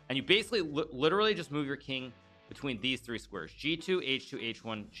 and you basically literally just move your king between these 3 squares: g2, h2,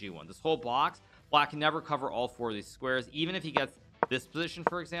 h1, g1. This whole box, black can never cover all 4 of these squares. Even if he gets this position,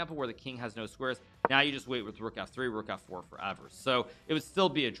 for example, where the king has no squares, now you just wait with rook f3, rook f4 forever. So it would still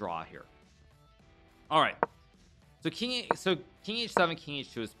be a draw here. All right, so king h7, king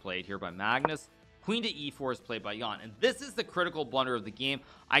h2 is played here by Magnus. Queen to e4 is played by Jan, and this is the critical blunder of the game.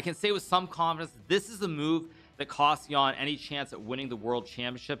 I can say with some confidence, this is the move that cost Jan any chance at winning the World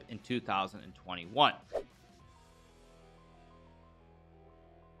Championship in 2021.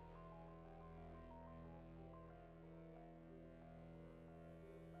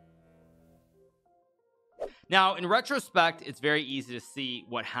 Now, in retrospect, it's very easy to see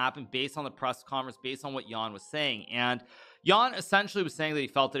what happened based on the press conference, based on what Jan was saying. And Jan essentially was saying that he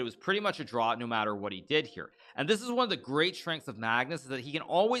felt that it was pretty much a draw no matter what he did here. And this is one of the great strengths of Magnus, is that he can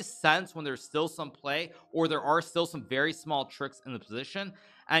always sense when there's still some play, or there are still some very small tricks in the position.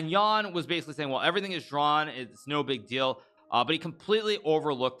 And Jan was basically saying, well, everything is drawn, it's no big deal. But he completely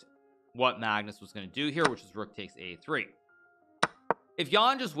overlooked what Magnus was going to do here, which is rook takes a3. If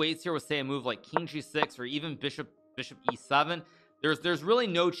Jan just waits here with, say, a move like king g6 or even bishop e7, there's really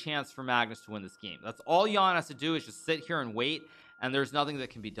no chance for Magnus to win this game. That's all Jan has to do, is just sit here and wait, and there's nothing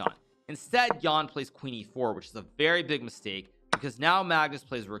that can be done. Instead, Jan plays queen e4, which is a very big mistake, because now Magnus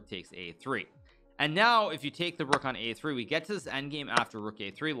plays rook takes a3. And now if you take the rook on a3, we get to this endgame after rook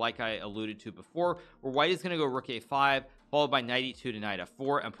a3, like I alluded to before, where white is going to go rook a5, followed by knight e2 to knight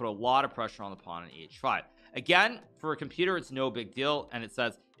f4, and put a lot of pressure on the pawn on h5. Again, for a computer, it's no big deal, and it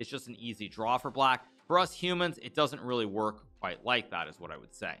says it's just an easy draw for black. For us humans, it doesn't really work quite like that, is what I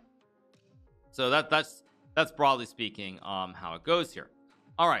would say. So that's broadly speaking how it goes here.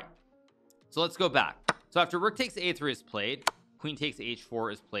 All right, so let's go back. So after rook takes a3 is played, queen takes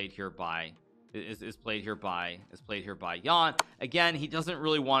h4 is played here by Jan. Again, he doesn't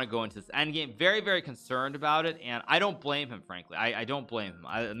really want to go into this endgame. Very, very concerned about it, and I don't blame him, frankly. I don't blame him.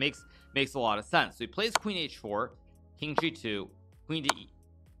 It makes a lot of sense. So he plays queen h4. king g2, queen to e,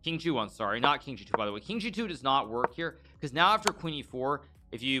 king g1, sorry, not king g2, by the way. King g2 does not work here because now after queen e4,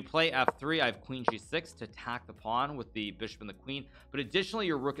 if you play f3, I have queen g6 to attack the pawn with the bishop and the queen, but additionally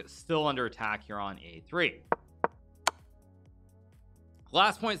your rook is still under attack here on a3.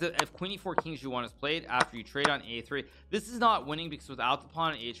 Last point is that if queen e4 king g1 is played after you trade on a3, this is not winning because without the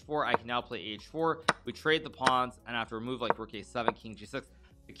pawn on h4, I can now play h4. We trade the pawns, and after a move like rook a7, king g6,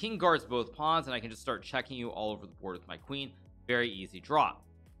 the king guards both pawns, and I can just start checking you all over the board with my queen. Very easy draw.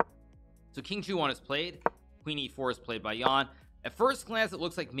 So king g1 is played, queen e4 is played by Jan. At first glance, it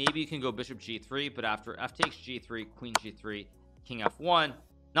looks like maybe you can go bishop g3, but after f takes g3, queen g3, king f1,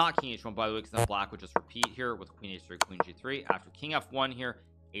 not king h1, by the way, because then black would just repeat here with queen h3, queen g3. After king f1 here,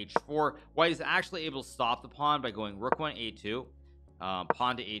 h4, white is actually able to stop the pawn by going rook 1 a2,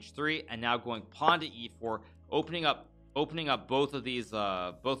 pawn to h3, and now going pawn to e4, opening up both of these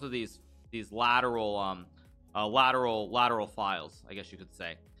lateral files, I guess you could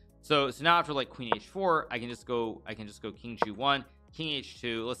say. So now after like queen h4, I can just go king g1, king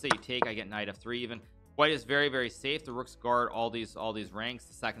h2. Let's say you take, I get knight f3 even. White is very, very safe. The rooks guard all these ranks,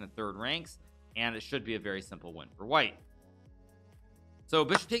 the second and third ranks, and it should be a very simple win for white. So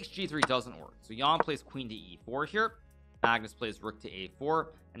bishop takes g3 doesn't work. So Jan plays queen to e4 here. Magnus plays rook to a4,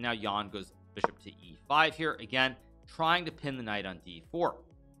 and now Jan goes bishop to e5 here. Again, trying to pin the knight on d4.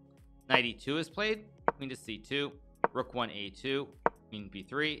 Knight e2 is played, queen to c2, rook 1 a2, queen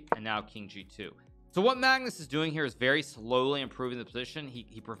b3, and now king g2. So what Magnus is doing here is very slowly improving the position.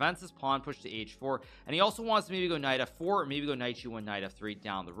 He prevents his pawn push to h4, and he also wants to maybe go knight f4 or maybe go knight g1, knight f3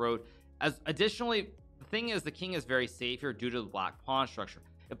 down the road. As additionally, the thing is the king is very safe here due to the black pawn structure.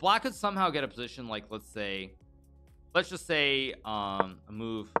 If black could somehow get a position like let's just say a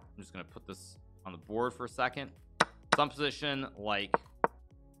move, I'm just going to put this on the board for a second, some position like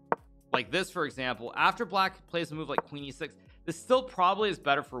this, for example. After black plays a move like queen e6, this still probably is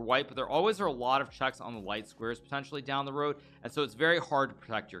better for white, but there always are a lot of checks on the light squares potentially down the road, and so it's very hard to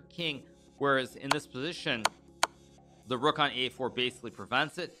protect your king. Whereas in this position, the rook on a4 basically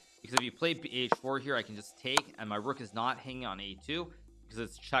prevents it, because if you play h4 here, I can just take, and my rook is not hanging on a2 because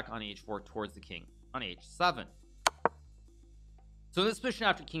it's check on h4 towards the king on h7. So in this position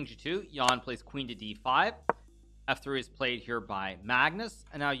after king g2, Jan plays queen to d5. f3 is played here by Magnus,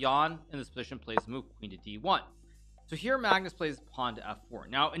 and now Jan in this position plays move queen to d1. So here Magnus plays pawn to f4.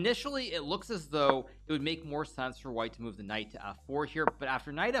 Now initially it looks as though it would make more sense for white to move the knight to f4 here, but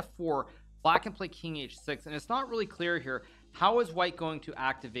after knight f4, black can play king h6, and it's not really clear here how is white going to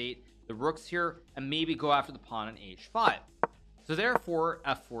activate the rooks here and maybe go after the pawn on h5. So therefore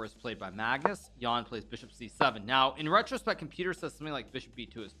f4 is played by Magnus. Jan plays bishop c7. Now in retrospect, computer says something like bishop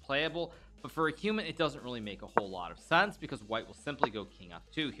b2 is playable, but for a human it doesn't really make a whole lot of sense because white will simply go king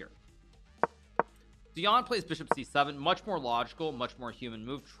f2 here. So Jan plays bishop c7, much more logical, much more human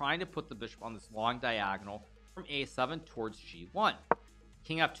move, trying to put the bishop on this long diagonal from a7 towards g1.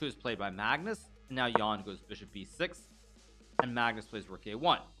 King f2 is played by Magnus, and now Jan goes bishop b6, and Magnus plays rook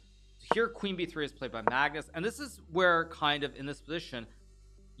a1. So here queen b3 is played by Magnus, and this is where kind of in this position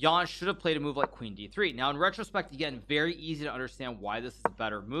Jan should have played a move like queen d3. Now in retrospect, again, very easy to understand why this is a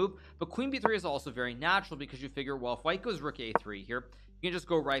better move, but queen b3 is also very natural because you figure, well, if white goes rook a3 here, you can just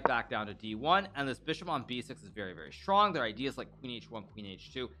go right back down to d1, and this bishop on b6 is very, very strong. There are ideas like queen h1, queen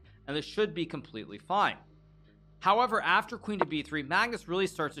h2, and this should be completely fine. However, after queen to b3, Magnus really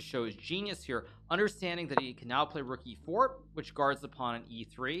starts to show his genius here, understanding that he can now play rook e4, which guards the pawn on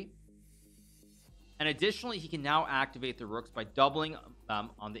e3, and additionally he can now activate the rooks by doubling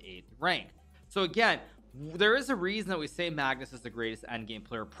them on the 8th rank. So again, there is a reason that we say Magnus is the greatest endgame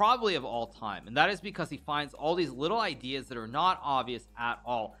player probably of all time, and that is because he finds all these little ideas that are not obvious at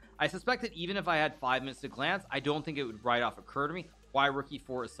all. I suspect that even if I had 5 minutes to glance, I don't think it would right off occur to me why rook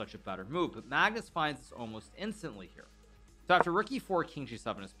e4 is such a better move, but Magnus finds this almost instantly here. So after rook e4, king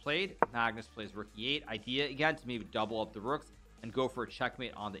g7 is played. Magnus plays rook e8, idea again to maybe double up the rooks and go for a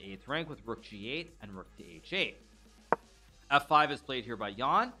checkmate on the 8th rank with rook g8 and rook to h8. f5 is played here by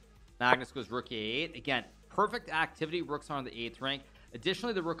Jan. Magnus goes rook a8. Again, perfect activity. Rooks are on the 8th rank.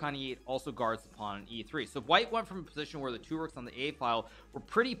 Additionally, the rook on e8 also guards the pawn on e3. So white went from a position where the two rooks on the a file were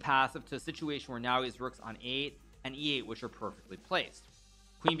pretty passive to a situation where now he has rooks on a8 and e8, which are perfectly placed.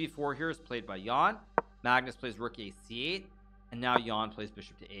 Queen b4 here is played by Jan. Magnus plays rook a c8, and now Jan plays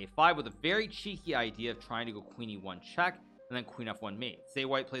bishop to a5 with a very cheeky idea of trying to go queen e1 check and then queen f1 mate. Say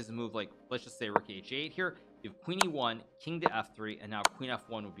white plays a move like, let's just say rook h8 here. You have queen e1, king to f3, and now queen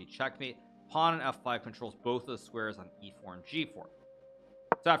f1 would be checkmate. Pawn on f5 controls both of the squares on e4 and g4.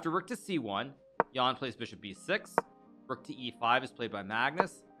 So after rook to c1, Jan plays bishop b6. Rook to e5 is played by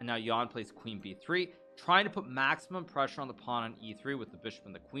Magnus, and now Jan plays queen b3, trying to put maximum pressure on the pawn on e3 with the bishop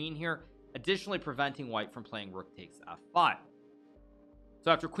and the queen here, additionally preventing white from playing rook takes f5.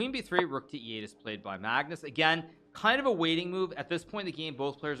 So after queen b3, rook to e8 is played by Magnus. Again, kind of a waiting move. At this point in the game,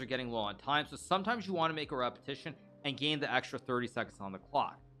 both players are getting low on time, so sometimes you want to make a repetition and gain the extra 30 seconds on the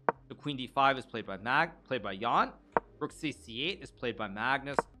clock. So queen d5 is played by Jan. Rook c8 is played by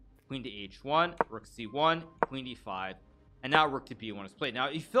Magnus. Queen to h1, rook c1, queen d5, and now rook to b1 is played. Now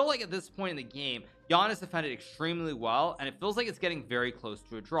you feel like at this point in the game, Jan has defended extremely well, and it feels like it's getting very close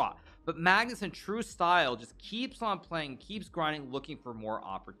to a draw. But Magnus, in true style, just keeps on playing, keeps grinding, looking for more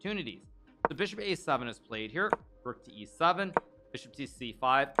opportunities. The bishop a7 is played here, rook to e7, bishop to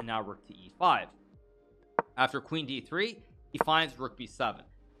c5, and now rook to e5. After queen d3, he finds rook b7.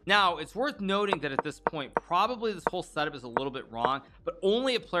 Now, it's worth noting that at this point, probably this whole setup is a little bit wrong, but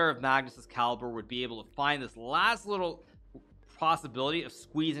only a player of Magnus's caliber would be able to find this last little possibility of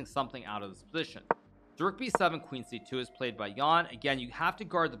squeezing something out of this position. So rook b7, queen c2 is played by Jan. Again, you have to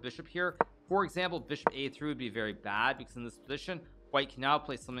guard the bishop here. For example, bishop a3 would be very bad because in this position, white can now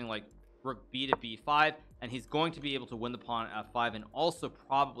play something like rook b to b5, and he's going to be able to win the pawn on f5 and also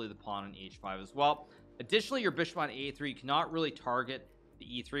probably the pawn on h5 as well. Additionally, your bishop on a3 cannot really target the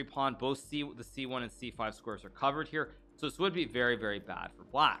e3 pawn. Both the c1 and c5 squares are covered here, so this would be very, very bad for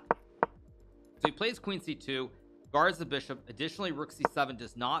black. So he plays queen c2, guards the bishop. Additionally, rook c7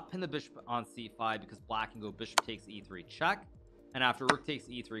 does not pin the bishop on c5 because black can go bishop takes e3 check, and after rook takes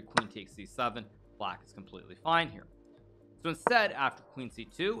e3, queen takes c7, black is completely fine here. So instead, after queen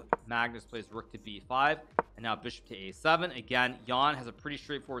c2, Magnus plays rook to b5, and now bishop to a7. Again, Jan has a pretty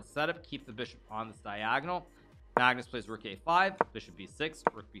straightforward setup. Keep the bishop on this diagonal. Magnus plays rook a5, bishop b6,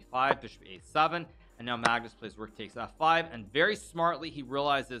 rook b5, bishop a7, and now Magnus plays rook takes f5. And very smartly, he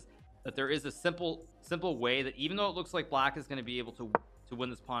realizes that there is a simple way that even though it looks like black is going to be able to win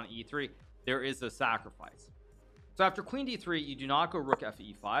this pawn on e3, there is a sacrifice. So after queen d3, you do not go rook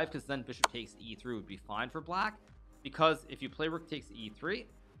fe5 because then bishop takes e3 would be fine for black, because if you play rook takes e3,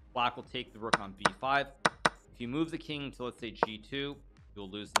 black will take the rook on b5. If you move the king to, let's say, g2, you'll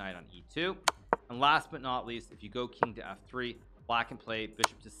lose knight on e2. And last but not least, if you go king to f3, black can play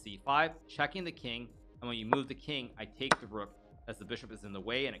bishop to c5, checking the king, and when you move the king, I take the rook as the bishop is in the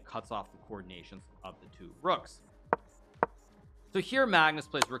way, and it cuts off the coordinations of the two rooks. So here Magnus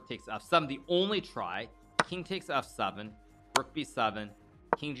plays rook takes f7, the only try. King takes f7, rook b7,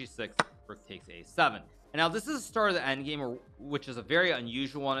 king g6, rook takes a7. And now this is the start of the endgame, which is a very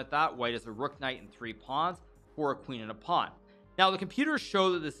unusual one at that. White has a rook, knight, and 3 pawns for a queen and a pawn. Now, the computers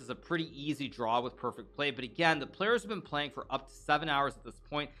show that this is a pretty easy draw with perfect play, but again, the players have been playing for up to 7 hours at this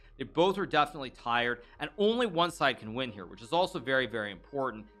point. They both are definitely tired, and only one side can win here, which is also very, very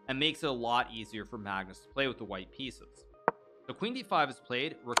important and makes it a lot easier for Magnus to play with the white pieces. So queen d5 is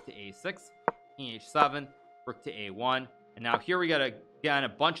played, rook to a6, king h7, rook to a1, and now here we got again a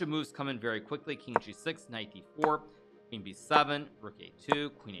bunch of moves come in very quickly. King g6, knight d4, queen b7, rook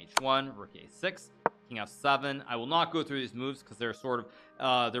a2, queen h1, rook a6, king f7. I will not go through these moves because they're sort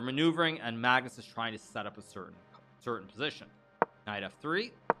of they're maneuvering, and Magnus is trying to set up a certain position. Knight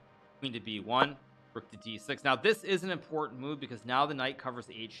f3, queen to b1, rook to d6. Now this is an important move because now the knight covers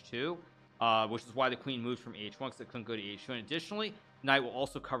h2, which is why the queen moved from h1 because it couldn't go to h2. And additionally, knight will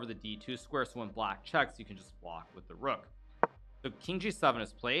also cover the d2 square, so when black checks, you can just block with the rook. So king g7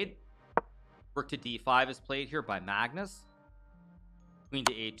 is played, rook to d5 is played here by Magnus. Queen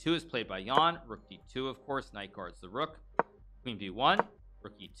to a2 is played by Jan. Rook d2, of course, knight guards the rook. Queen b1,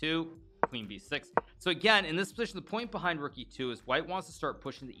 rook e2, queen b6. So again, in this position, the point behind rook e2 is white wants to start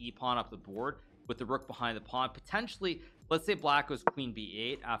pushing the e pawn up the board with the rook behind the pawn. Potentially, let's say black goes queen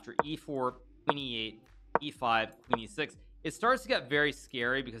b8 after e4, queen e8, e5, queen e6. It starts to get very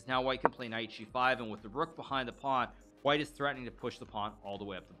scary because now white can play knight g5, and with the rook behind the pawn, white is threatening to push the pawn all the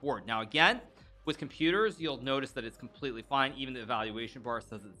way up the board. Now again, with computers, you'll notice that it's completely fine. Even the evaluation bar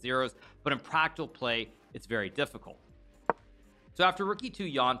says it's zeros, but in practical play, it's very difficult. So after rook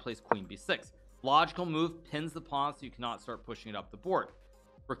e2, Jan plays queen b6. Logical move, pins the pawn so you cannot start pushing it up the board.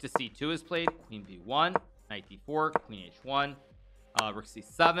 Rook to c2 is played, queen b1, knight d4, queen h1, rook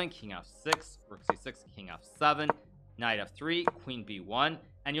c7, king f6, rook c6, king f7, knight f3, queen b1.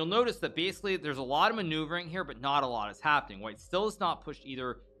 And you'll notice that basically there's a lot of maneuvering here, but not a lot is happening. White still has not pushed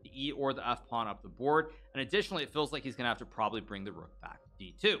either the e or the f pawn up the board, and additionally it feels like he's gonna have to probably bring the rook back to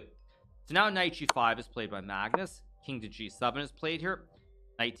d2. So now knight g5 is played by Magnus, king to g7 is played here,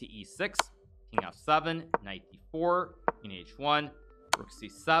 knight to e6, king f7, knight d4, queen h1, rook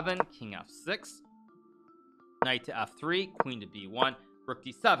c7, king f6, knight to f3, queen to b1, rook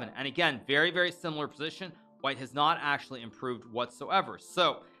d7. And again, very, very similar position. White has not actually improved whatsoever,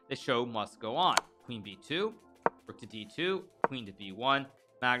 so the show must go on. queen b2, rook to d2, queen to b1.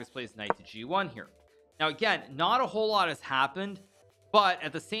 Magnus plays knight to g1 here. Now again, not a whole lot has happened, but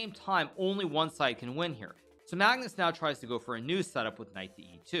at the same time, only one side can win here. So Magnus now tries to go for a new setup with knight to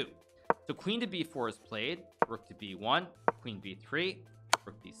e2. So queen to b4 is played, rook to b1, queen b3,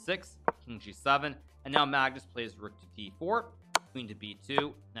 rook d6, king g7, and now Magnus plays rook to d4, queen to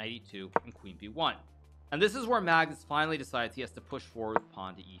b2, knight e2, and queen b1. And this is where Magnus finally decides he has to push forward with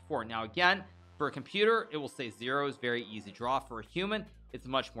pawn to e4. Now again, for a computer, it will say 0 is very easy draw. For a human, it's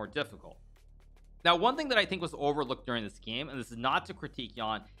much more difficult. Now, one thing that I think was overlooked during this game, and this is not to critique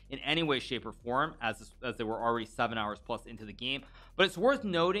Jan in any way, shape, or form, as they were already 7 hours plus into the game, but it's worth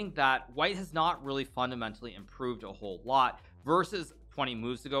noting that White has not really fundamentally improved a whole lot versus 20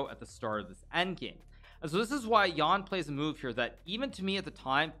 moves ago at the start of this endgame. And so this is why Jan plays a move here that even to me at the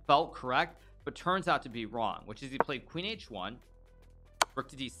time felt correct, but turns out to be wrong, which is he played queen h1, rook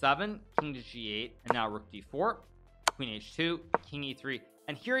to d7, king to g8, and now rook d4, queen h2, king e3,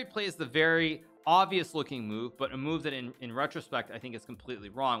 and here he plays the very obvious looking move, but a move that in retrospect I think is completely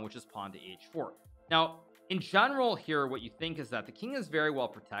wrong, which is pawn to h4. Now in general here, what you think is that the king is very well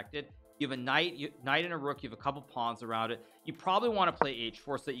protected. You have a knight and a rook, you have a couple pawns around it. You probably want to play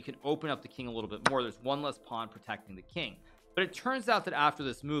h4 so that you can open up the king a little bit more. There's one less pawn protecting the king, but it turns out that after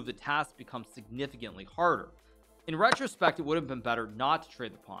this move the task becomes significantly harder. In retrospect, it would have been better not to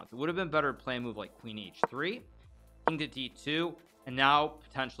trade the pawns. It would have been better to play a move like queen h3, king to d2, and now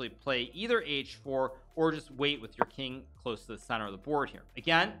potentially play either h4 or just wait with your king close to the center of the board here.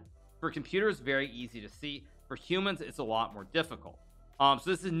 Again, for computers, very easy to see. For humans, it's a lot more difficult. So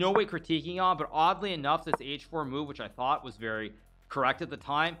this is no way critiquing on, but oddly enough, this h4 move, which I thought was very correct at the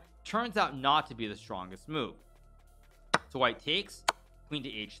time, turns out not to be the strongest move. So White takes, queen to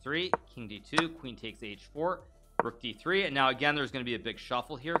h3, king d2, queen takes h4, rook d3, and now again there's going to be a big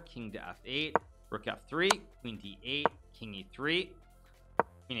shuffle here. King to f8, rook f3, queen d8, king e3,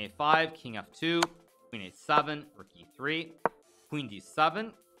 queen a5, king f2, queen a7, rook e3, queen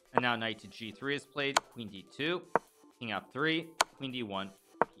d7, and now knight to g3 is played, queen d2, king f3, queen d1,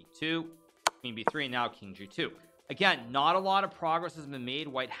 e2, queen b3, and now king g2. Again, not a lot of progress has been made.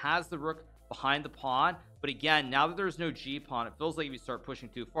 White has the rook behind the pawn, but again, now that there's no g pawn, it feels like if you start pushing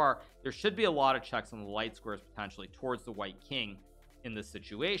too far, there should be a lot of checks on the light squares potentially towards the white king in this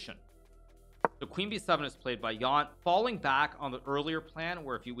situation. So queen b7 is played by Jan, falling back on the earlier plan,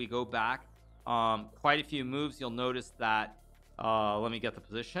 where if we go back quite a few moves, you'll notice that let me get the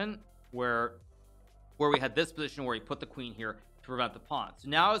position where we had this position where he put the queen here to prevent the pawn. So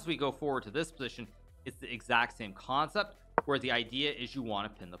now as we go forward to this position, it's the exact same concept, where the idea is you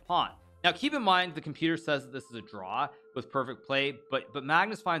want to pin the pawn. Now keep in mind the computer says that this is a draw with perfect play, but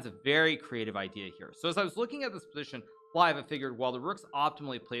Magnus finds a very creative idea here. So as I was looking at this position live, I figured, well, the rook's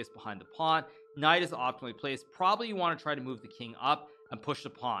optimally placed behind the pawn, knight is optimally placed, probably you want to try to move the king up and push the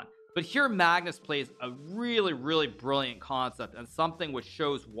pawn. But here Magnus plays a really brilliant concept, and something which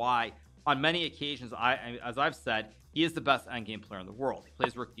shows why on many occasions, as I've said, he is the best endgame player in the world. He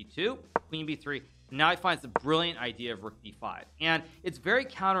plays rook d2, queen b3, and now he finds the brilliant idea of rook d5, and it's very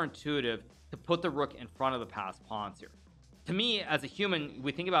counterintuitive to put the rook in front of the passed pawns here. To me, as a human,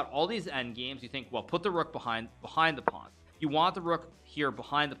 we think about all these end games, you think, well, put the rook behind the pawns. You want the rook here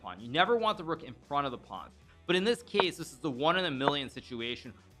behind the pawn. You never want the rook in front of the pawns. But in this case, this is the 1 in a million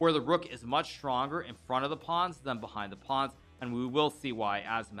situation where the rook is much stronger in front of the pawns than behind the pawns, and we will see why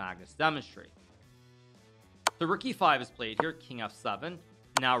as Magnus demonstrates. So rook e5 is played here, king f7,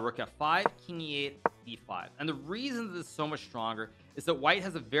 now rook f5, king e8, e5. And the reason that this is so much stronger is that White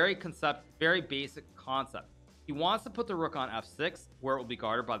has a very basic concept. He wants to put the rook on f6 where it will be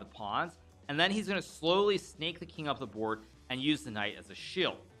guarded by the pawns, and then he's going to slowly snake the king up the board and use the knight as a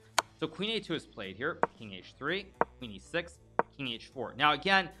shield. So queen a2 is played here, king h3, queen e6, king h4. Now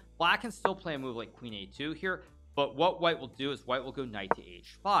again, black can still play a move like queen a2 here, but what White will do is White will go knight to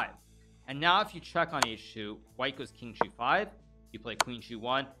h5. And now if you check on h2, White goes king g5, you play queen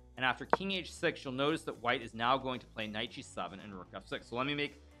g1, and after king h6, you'll notice that White is now going to play knight g7 and rook f6. So let me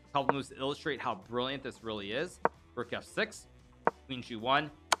make a couple moves to illustrate how brilliant this really is. Rook f6, queen g1,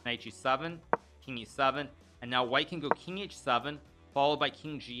 knight g7, king e7, and now White can go king h7 followed by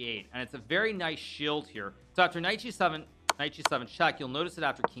king g8, and it's a very nice shield here. So after knight g7 check, you'll notice that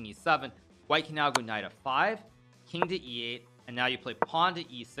after king e7, White can now go knight f5, king to e8, and now you play pawn to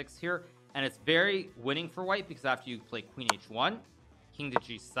e6 here, and it's very winning for White because after you play queen h1, king to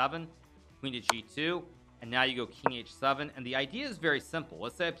g7, queen to g2, and now you go king h7, and the idea is very simple.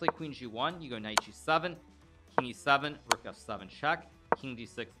 Let's say I play queen g1, you go knight g7, king e7, rook f7 check, king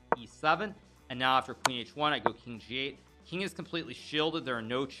d6, e7, and now after queen h1, I go king g8. King is completely shielded. There are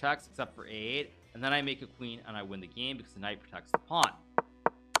no checks except for a8, and then I make a queen and I win the game because the knight protects the pawn.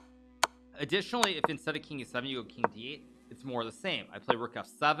 Additionally, if instead of king e7 you go king d8, it's more of the same. I play rook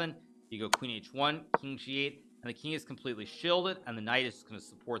f7, you go queen h1, king g8, and the king is completely shielded, and the knight is just going to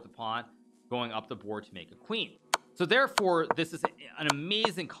support the pawn going up the board to make a queen. So therefore, this is an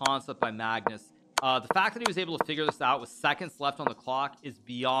amazing concept by Magnus. The fact that he was able to figure this out with seconds left on the clock is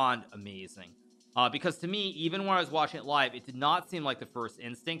beyond amazing. Because to me, even when I was watching it live, it did not seem like the first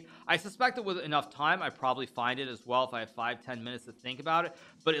instinct. I suspect that with enough time, I'd probably find it as well if I have 5-10 minutes to think about it.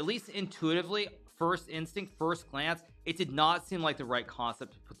 But at least intuitively, first instinct, first glance, it did not seem like the right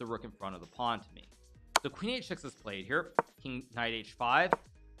concept to put the rook in front of the pawn to me. So queen h6 is played here, king knight h5,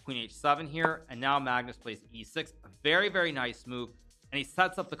 queen h7 here, and now Magnus plays e6. A very, very nice move, and he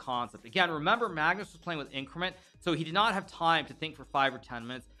sets up the concept. Again, remember, Magnus was playing with increment, so he did not have time to think for 5 or 10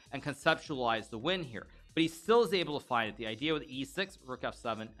 minutes and conceptualize the win here. But he still is able to find it. The idea with e6, rook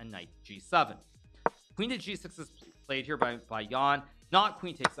f7, and knight g7. Queen to g6 is played here by Jan. Not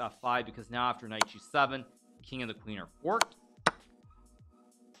queen takes f5, because now after knight g7, the king and the queen are forked.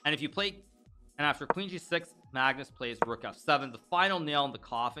 And if you play, and after queen g6, Magnus plays rook f7. The final nail in the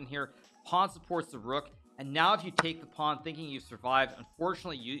coffin here. Pawn supports the rook. And now if you take the pawn thinking you've survived,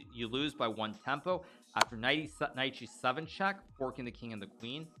 unfortunately you lose by 1 tempo. After knight g7 check, forking the king and the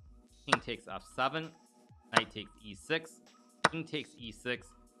queen. King takes f7. Knight takes e6. King takes e6.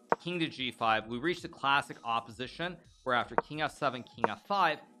 King to g5. We reach the classic opposition where after king f7, king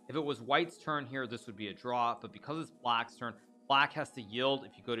f5, if it was white's turn here, this would be a draw. But because it's black's turn, black has to yield.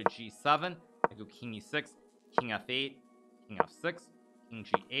 If you go to g7, I go king e6, king f8, king f6, king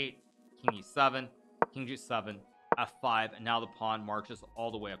g8, king e7, king g7, f5, and now the pawn marches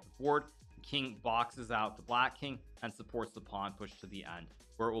all the way up the board. The king boxes out the black king and supports the pawn push to the end,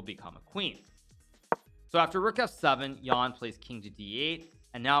 where it will become a queen. So after rook f7, Jan plays king to d8,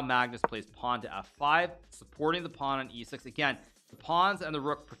 and now Magnus plays pawn to f5, supporting the pawn on e6. Again, the pawns and the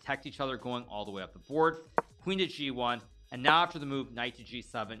rook protect each other going all the way up the board. Queen to g1, and now after the move knight to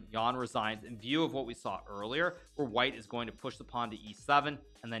g7, Jan resigns in view of what we saw earlier, where white is going to push the pawn to e7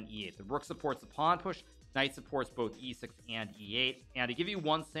 and then e8. The rook supports the pawn push, knight supports both e6 and e8. And to give you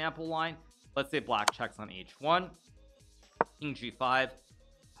one sample line, let's say black checks on h1, king g5,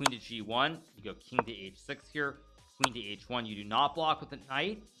 queen to g1, you go king to h6 here, queen to h1, you do not block with the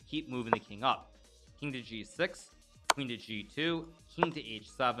knight, keep moving the king up. King to g6, queen to g2, king to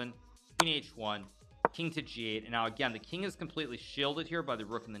h7, queen h1, king to g8, and now again the king is completely shielded here by the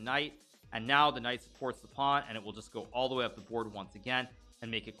rook and the knight, and now the knight supports the pawn, and it will just go all the way up the board once again and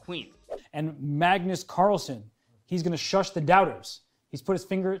make it queen. And Magnus Carlsen, he's going to shush the doubters. He's put his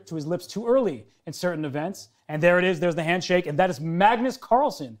finger to his lips too early in certain events, and there it is. There's the handshake, and that is Magnus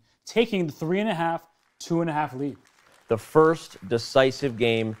Carlsen taking the 3.5, 2.5 lead. The first decisive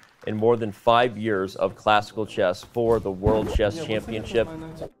game in more than 5 years of classical chess for the World Chess Championship.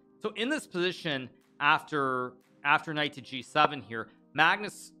 So in this position, after knight to g7 here,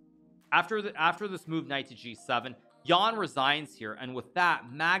 Magnus, after this move knight to g7, Jan resigns here, and with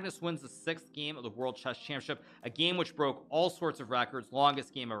that, Magnus wins the 6th game of the World Chess Championship, a game which broke all sorts of records,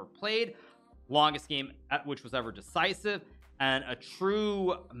 longest game ever played, longest game which was ever decisive, and a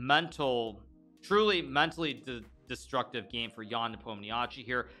truly mentally destructive game for Jan Nepomniachtchi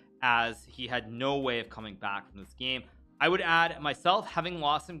here, as he had no way of coming back from this game. I would add myself, having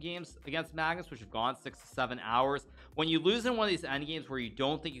lost some games against Magnus, which have gone 6 to 7 hours. When you lose in one of these end games where you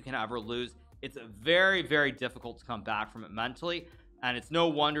don't think you can ever lose, it's very, very difficult to come back from it mentally. And it's no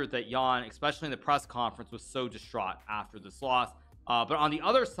wonder that Jan, especially in the press conference, was so distraught after this loss. But on the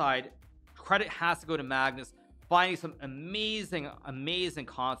other side, credit has to go to Magnus, finding some amazing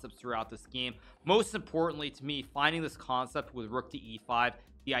concepts throughout this game. Most importantly to me, finding this concept with rook to e5,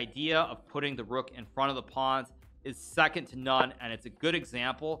 the idea of putting the rook in front of the pawns, is second to none, and it's a good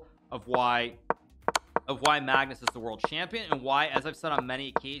example of why Magnus is the world champion, and why, as I've said on many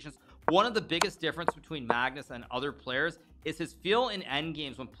occasions, one of the biggest difference between Magnus and other players is his feel in end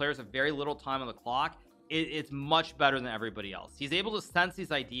games when players have very little time on the clock. It's much better than everybody else. He's able to sense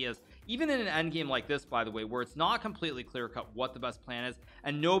these ideas, even in an end game like this, by the way, where it's not completely clear cut what the best plan is,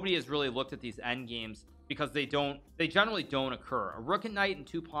 and nobody has really looked at these end games because they generally don't occur. A rook and knight and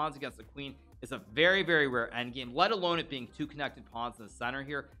 2 pawns against the queen is a very, very rare endgame, let alone it being 2 connected pawns in the center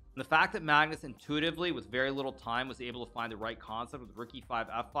here. And the fact that Magnus intuitively, with very little time, was able to find the right concept with rook e5,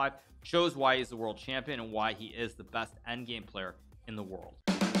 f5, shows why he's the world champion and why he is the best endgame player in the world.